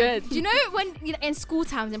gun to Go our to head. it. Do you know when in school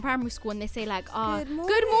times, in primary school, and they say like, Good good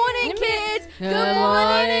morning. morning, kids. Good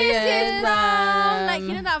morning, Mrs. Brown. Like, you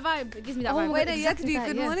Brown. know that vibe? It gives me that Oh vibe. my Wait, no, you have to exactly do that,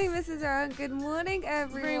 good yes. morning, Mrs. Brown. Good morning,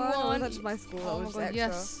 everyone. Everyone. That's just my school. That Oh was my just god, extra.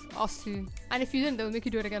 yes, us too. And if you didn't, they'll make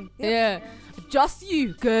you do it again. Yeah, just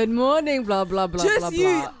you. Good morning. Blah blah blah Just blah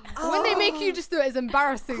you. blah. When they make you just do it, it's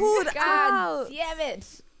embarrassing. Called God out. damn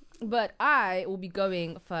it! But I will be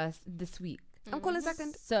going first this week. I'm calling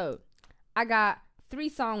second. So I got 3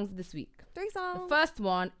 songs this week. 3 The songs. first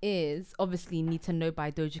one is obviously Need to Know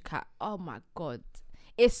by Doja Cat. Oh my god,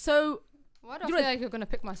 it's so Why do I You feel know- like you're gonna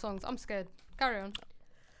pick my songs? I'm scared. Carry on.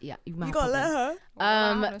 yeah. You, You gotta let her. Well, I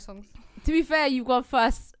Um, have no songs To be fair, you've gone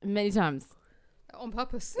first many times. on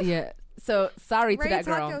purpose. Yeah. So sorry to Ray, that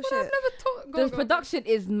talk girl. your But shit. I've never taught. The production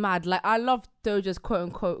is mad. Like I love Doja's quote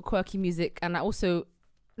unquote quirky music, and I also,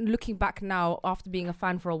 looking back now after being a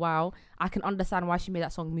fan for a while, I can understand why she made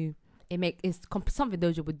that song Moo. It's something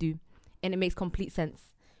Doja would do, and it makes complete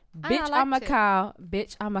sense. And I Bitch, I'm a liked it. cow.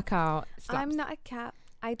 Bitch, I'm a cow. Slaps. not a cat.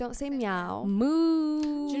 I don't say meow.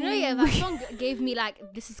 Moo. Do you know, yeah, that song gave me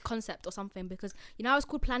like, this is concept or something, because you know how it's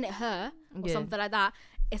called Planet Her or Yeah. something like that.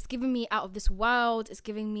 It's giving me Out of This World. It's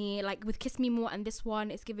giving me like with Kiss Me More, and this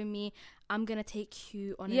one, it's giving me I'm gonna take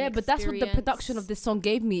you on. Yeah, an but that's what the production of experience. this song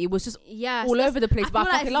gave me. It was just Yeah, all so over the place, but I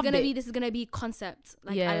feel like fucking loved it. this is gonna be concept.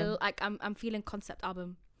 Like Yeah. I'm feeling concept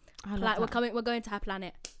album. I love We're going to her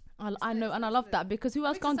planet. I know, and I love that because who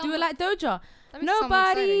else Makes it can't do it sound like Doja? That makes it sound more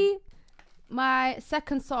exciting. Nobody. My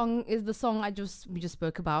second song is the song we just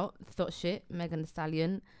spoke about. Thought shit, Megan Thee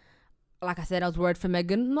Stallion. Like I said, I was worried for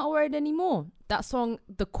Megan. Not worried anymore. That song,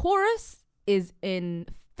 the chorus is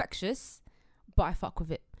infectious, but I fuck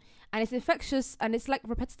with it. And it's infectious and it's like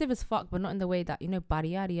repetitive as fuck, but not in the way that, you know, body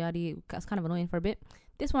yada yada. That's kind of annoying for a bit.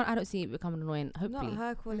 This one, I don't see it becoming annoying. Hopefully. Not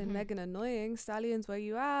her calling Mhm. Megan annoying. Stallions, where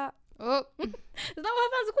you at? Oh, Is that what her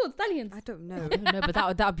fans are called? Stallions. I don't know. I don't know, but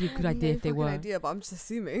that would be a good idea if they No were. fucking idea, but I'm just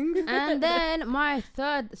assuming. And then my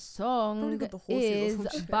third song Probably got the horses or is some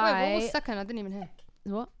shit. wait, what by was second? I didn't even hear.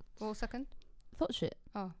 what? What was second? Thought shit.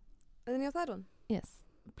 Oh, And then your third one. Yes,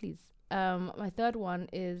 please. My third one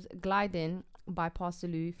is Gliding by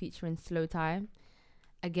Parsaloo featuring Slow Tie.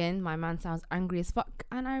 Again, my man sounds angry as fuck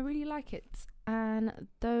and I really like it. And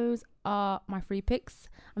those are my 3 picks.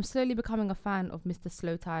 I'm slowly becoming a fan of Mr.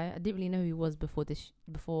 Slow Tie. I didn't really know who he was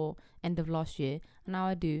before end of last year, and now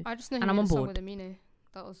I do. I just know he And made I'm a on song board. with Amine.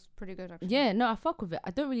 That was pretty good actually. Yeah, no, I fuck with it.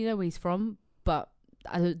 I don't really know where he's from, but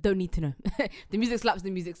I don't need to know. The music slaps,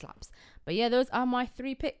 the music slaps. But yeah, those are my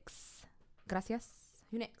 3 picks. Gracias.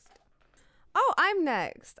 Who next? Oh, I'm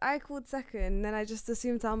next. I called second, then I just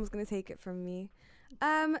assumed Sam was gonna take it from me.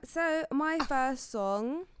 So my first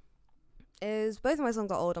song is, both of my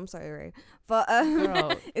songs are old. I'm sorry, Ray, but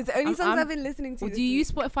Girl. it's the only I'm- songs I'm- I've been listening to. Or this do you week.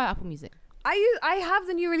 use Spotify, Apple Music? I have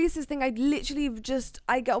the new releases thing. I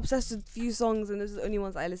get obsessed with few songs, and those are the only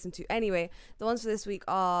ones that I listen to. Anyway, the ones for this week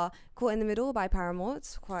are "Caught in the Middle" by Paramore.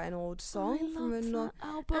 It's quite an old song from a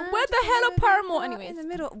album. Where the hell are Paramore, anyways? In the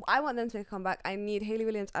middle. I want them to make a comeback. I need Hayley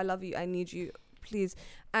Williams. I love you. I need you, please.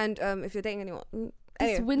 And if you're dating anyone. This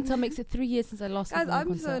Anyway. winter makes it 3 years since I last Guys, went to a I'm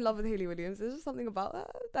concert. so in love with Hayley Williams. There's just something about her.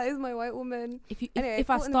 That is my white woman. If I Caught in the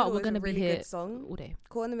start, Middle we're is gonna a be really here good song. all day.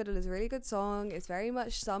 Caught in the Middle is a really good song. It's very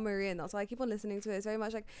much summery, and that's why I keep on listening to it. It's very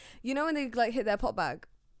much like, you know, when they like hit their pop bag.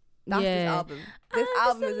 That's this album. This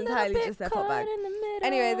album is entirely just their pop bag.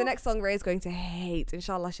 Anyway, the next song Ray's going to hate.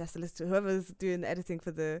 Inshallah, she has to listen to whoever's doing the editing for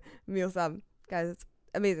the Meal Sam. Guys, it's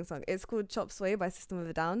an amazing song. It's called Chop Sway by System of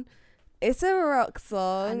a Down. It's a rock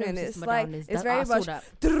song, and it's like it's very much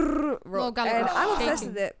rock. And I'm obsessed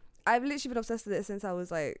with it. I've literally been obsessed with it since I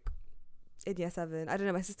was like in year 7. I don't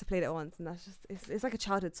know. My sister played it once, and that's just it's like a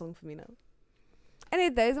childhood song for me now.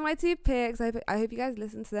 Anyway, those are my 2 picks. I hope you guys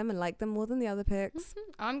listen to them and like them more than the other picks.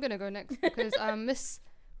 I'm gonna go next because Miss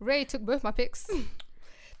Ray took both my picks.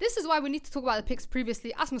 This is why we need to talk about the picks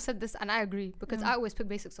previously. Asma said this, and I agree because I always pick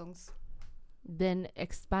basic songs. Then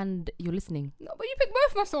expand your listening. No, but you pick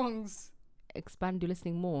both my songs. Expand your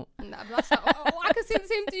listening more. Nah, but that's not, I can say the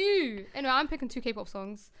same to you. Anyway, I'm picking 2 K-pop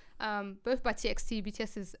songs, both by TXT,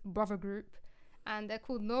 BTS's brother group, and they're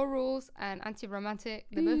called No Rules and Anti-Romantic.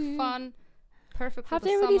 They're both fun, perfect for Have the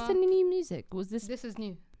they summer. released any new music? Was this? This is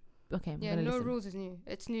new. Okay. I'm Yeah, gonna No listen. Rules is new.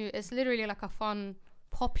 It's new. It's literally like a fun,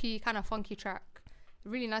 poppy, kind of funky track.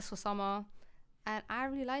 Really nice for summer, and I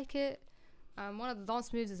really like it. One of the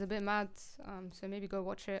dance moves is a bit mad, so maybe go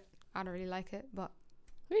watch it. I don't really like it, but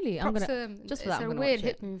Really, I'm props gonna. to them. just for It's that, I'm a gonna weird watch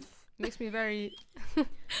hip it. move. Makes me very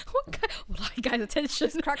Guys, attention.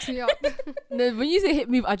 just cracks me up. No, when you say hip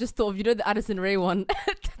move, I just thought of the Addison Rae one.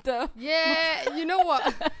 Yeah, you know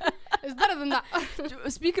what? It's better than that.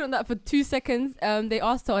 Speaking on that for 2 seconds, they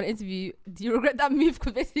asked her on an interview, "Do you regret that move?"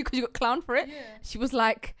 Because you got clowned for it. Yeah. She was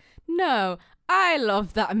like, "No, I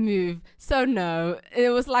love that move, so no." It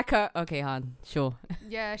was like okay, Han, sure.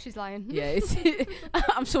 Yeah, she's lying. Yeah,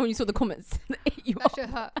 I'm sure when you saw the comments, it ate you That up. shit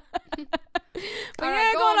hurt. But Alright,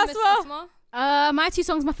 yeah, go on, Miss Asma. Asma. My 2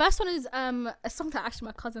 songs. My first one is a song that actually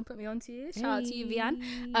my cousin put me onto. Shout out to you,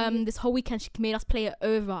 Vian. This whole weekend she made us play it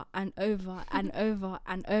over and over and over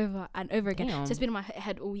and over and over again. Damn. So it's been in my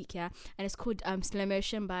head all week, yeah. And it's called Slow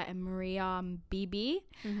Motion by Maria Bibi.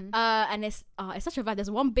 And it's such a vibe.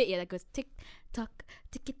 There's one bit that goes tick tock,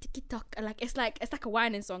 ticky ticky tock, and like it's like a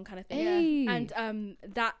whining song kind of thing. Hey. And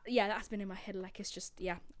that's been in my head. Like it's just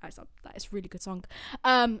it's a really good song.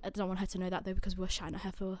 I don't want her to know that though because we were shouting at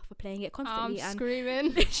her for playing it constantly. I'm And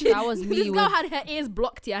screaming. That was me this girl with- had her ears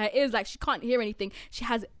blocked. Yeah, her ears like she can't hear anything. She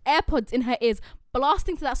has AirPods in her ears,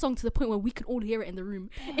 blasting to that song to the point where we could all hear it in the room.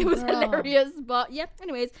 It was girl. hilarious. But yeah,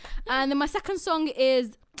 anyways, and then my second song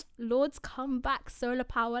is Lord's Comeback, Solar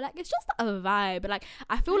Power. Like it's just a vibe. Like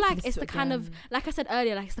I feel I like listen it's to the it kind of again. like I said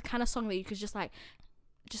earlier, like it's the kind of song that you could just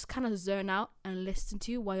kind of zone out and listen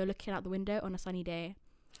to while you're looking out the window on a sunny day.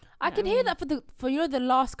 I can hear that for the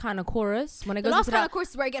last kind of chorus when it The goes last into kind that. of chorus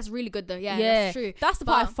is where it gets really good though. Yeah, Yeah, that's true. That's the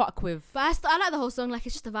part I But- fuck with. But I like the whole song. Like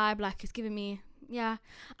it's just a vibe. Like it's giving me. Yeah,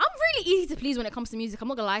 I'm really easy to please when it comes to music. I'm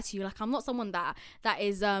not gonna lie to you. Like I'm not someone that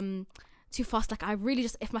is too fast. Like I really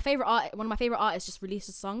just if one of my favorite artists just releases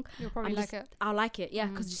a song, You'll probably I'm like just- it. I'll like it. Yeah,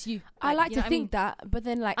 because just you. I like you to know what think mean? that, but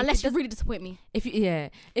then like Unless you if really disappoint me. if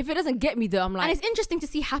it doesn't get me though, I'm like, And it's interesting to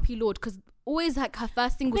see Happy Lord because always like her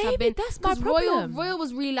first singles have maybe been that's my 'cause Royal problem.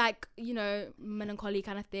 was really like melancholy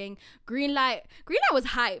kind of thing. Greenlight was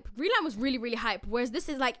hype. Greenlight was really really hype. Whereas this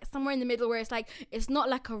is like somewhere in the middle where it's like it's not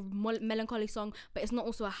like a melancholy song, but it's not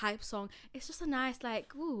also a hype song. It's just a nice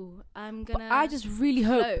like ooh I'm but gonna. I just really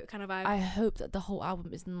hope. float kind of vibe. I hope that the whole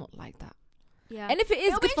album is not like that. yeah. And if it is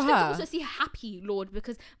It'll be good for interesting to her, also see Happy Lord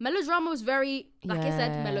because Melodrama was very like I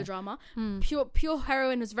said Yeah. melodrama. Pure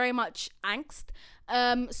Heroine was very much angst.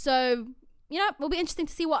 So it'll be interesting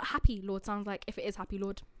to see what Happy Lord sounds like if it is Happy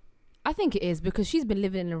Lord. I think it is because she's been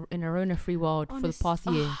living in a Rona-free world for the Honest- past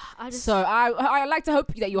year. I just So I like to hope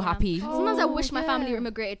that you're Yeah. happy. sometimes I Oh, wish my family yeah.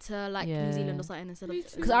 immigrated to like New Yeah. Zealand or something instead of Me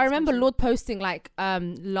too. Because I remember Lord posting like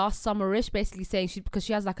last summerish, basically saying because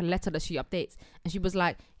she has like a letter that she updates, and she was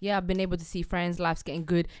like, "Yeah, I've been able to see friends' lives getting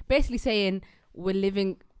good." Basically saying we're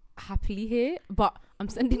living happily here, but I'm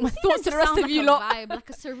sending my thoughts to the rest of you lot. vibe, like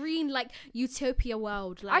a serene like utopia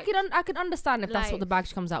world. Like I could understand if that's what like- the bag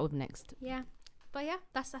she comes out with next. yeah. But yeah,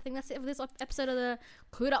 I think that's it for this episode of the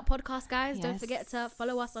Clued Up podcast, guys. Don't forget to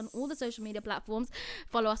follow us on all the social media platforms.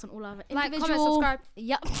 Follow us on all our Like, individual. comment, subscribe.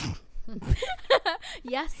 Yep.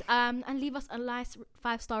 Yes. And leave us a nice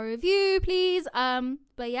 5-star review, please.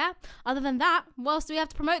 But yeah, other than that, what else do we have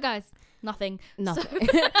to promote, guys? Nothing. Nothing.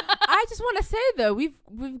 I just want to say though, we've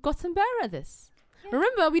gotten better at this. Yeah.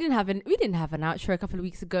 Remember, we didn't have an outro a couple of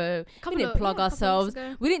weeks ago. We didn't plug ourselves.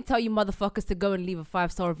 We didn't tell you motherfuckers to go and leave a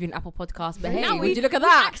 5-star review on Apple Podcast. But hey, would you look at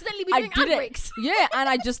that? Accidentally be I doing did ad it. breaks. Yeah, and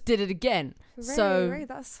I just did it again. Ray,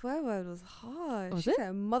 that swear word was harsh. Was She it?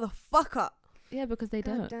 said motherfucker. Yeah, because they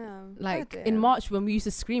God don't. damn. Like God in damn. March when we used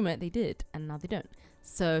to scream it, they did, and now they don't.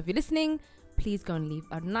 So if you're listening, please go and leave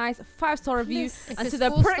a nice 5-star review. If And it's to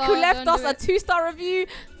the 4 prick who star, left don't us do a it. 2-star review,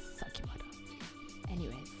 suck your mother.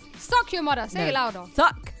 Anyways, Suck your mother. Say it No. louder.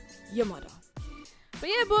 suck. Your mother. But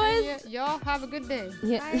yeah, boys. Yeah, y'all have a good day.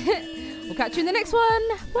 Yeah. Bye. We'll catch you in the next one.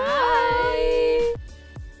 Bye.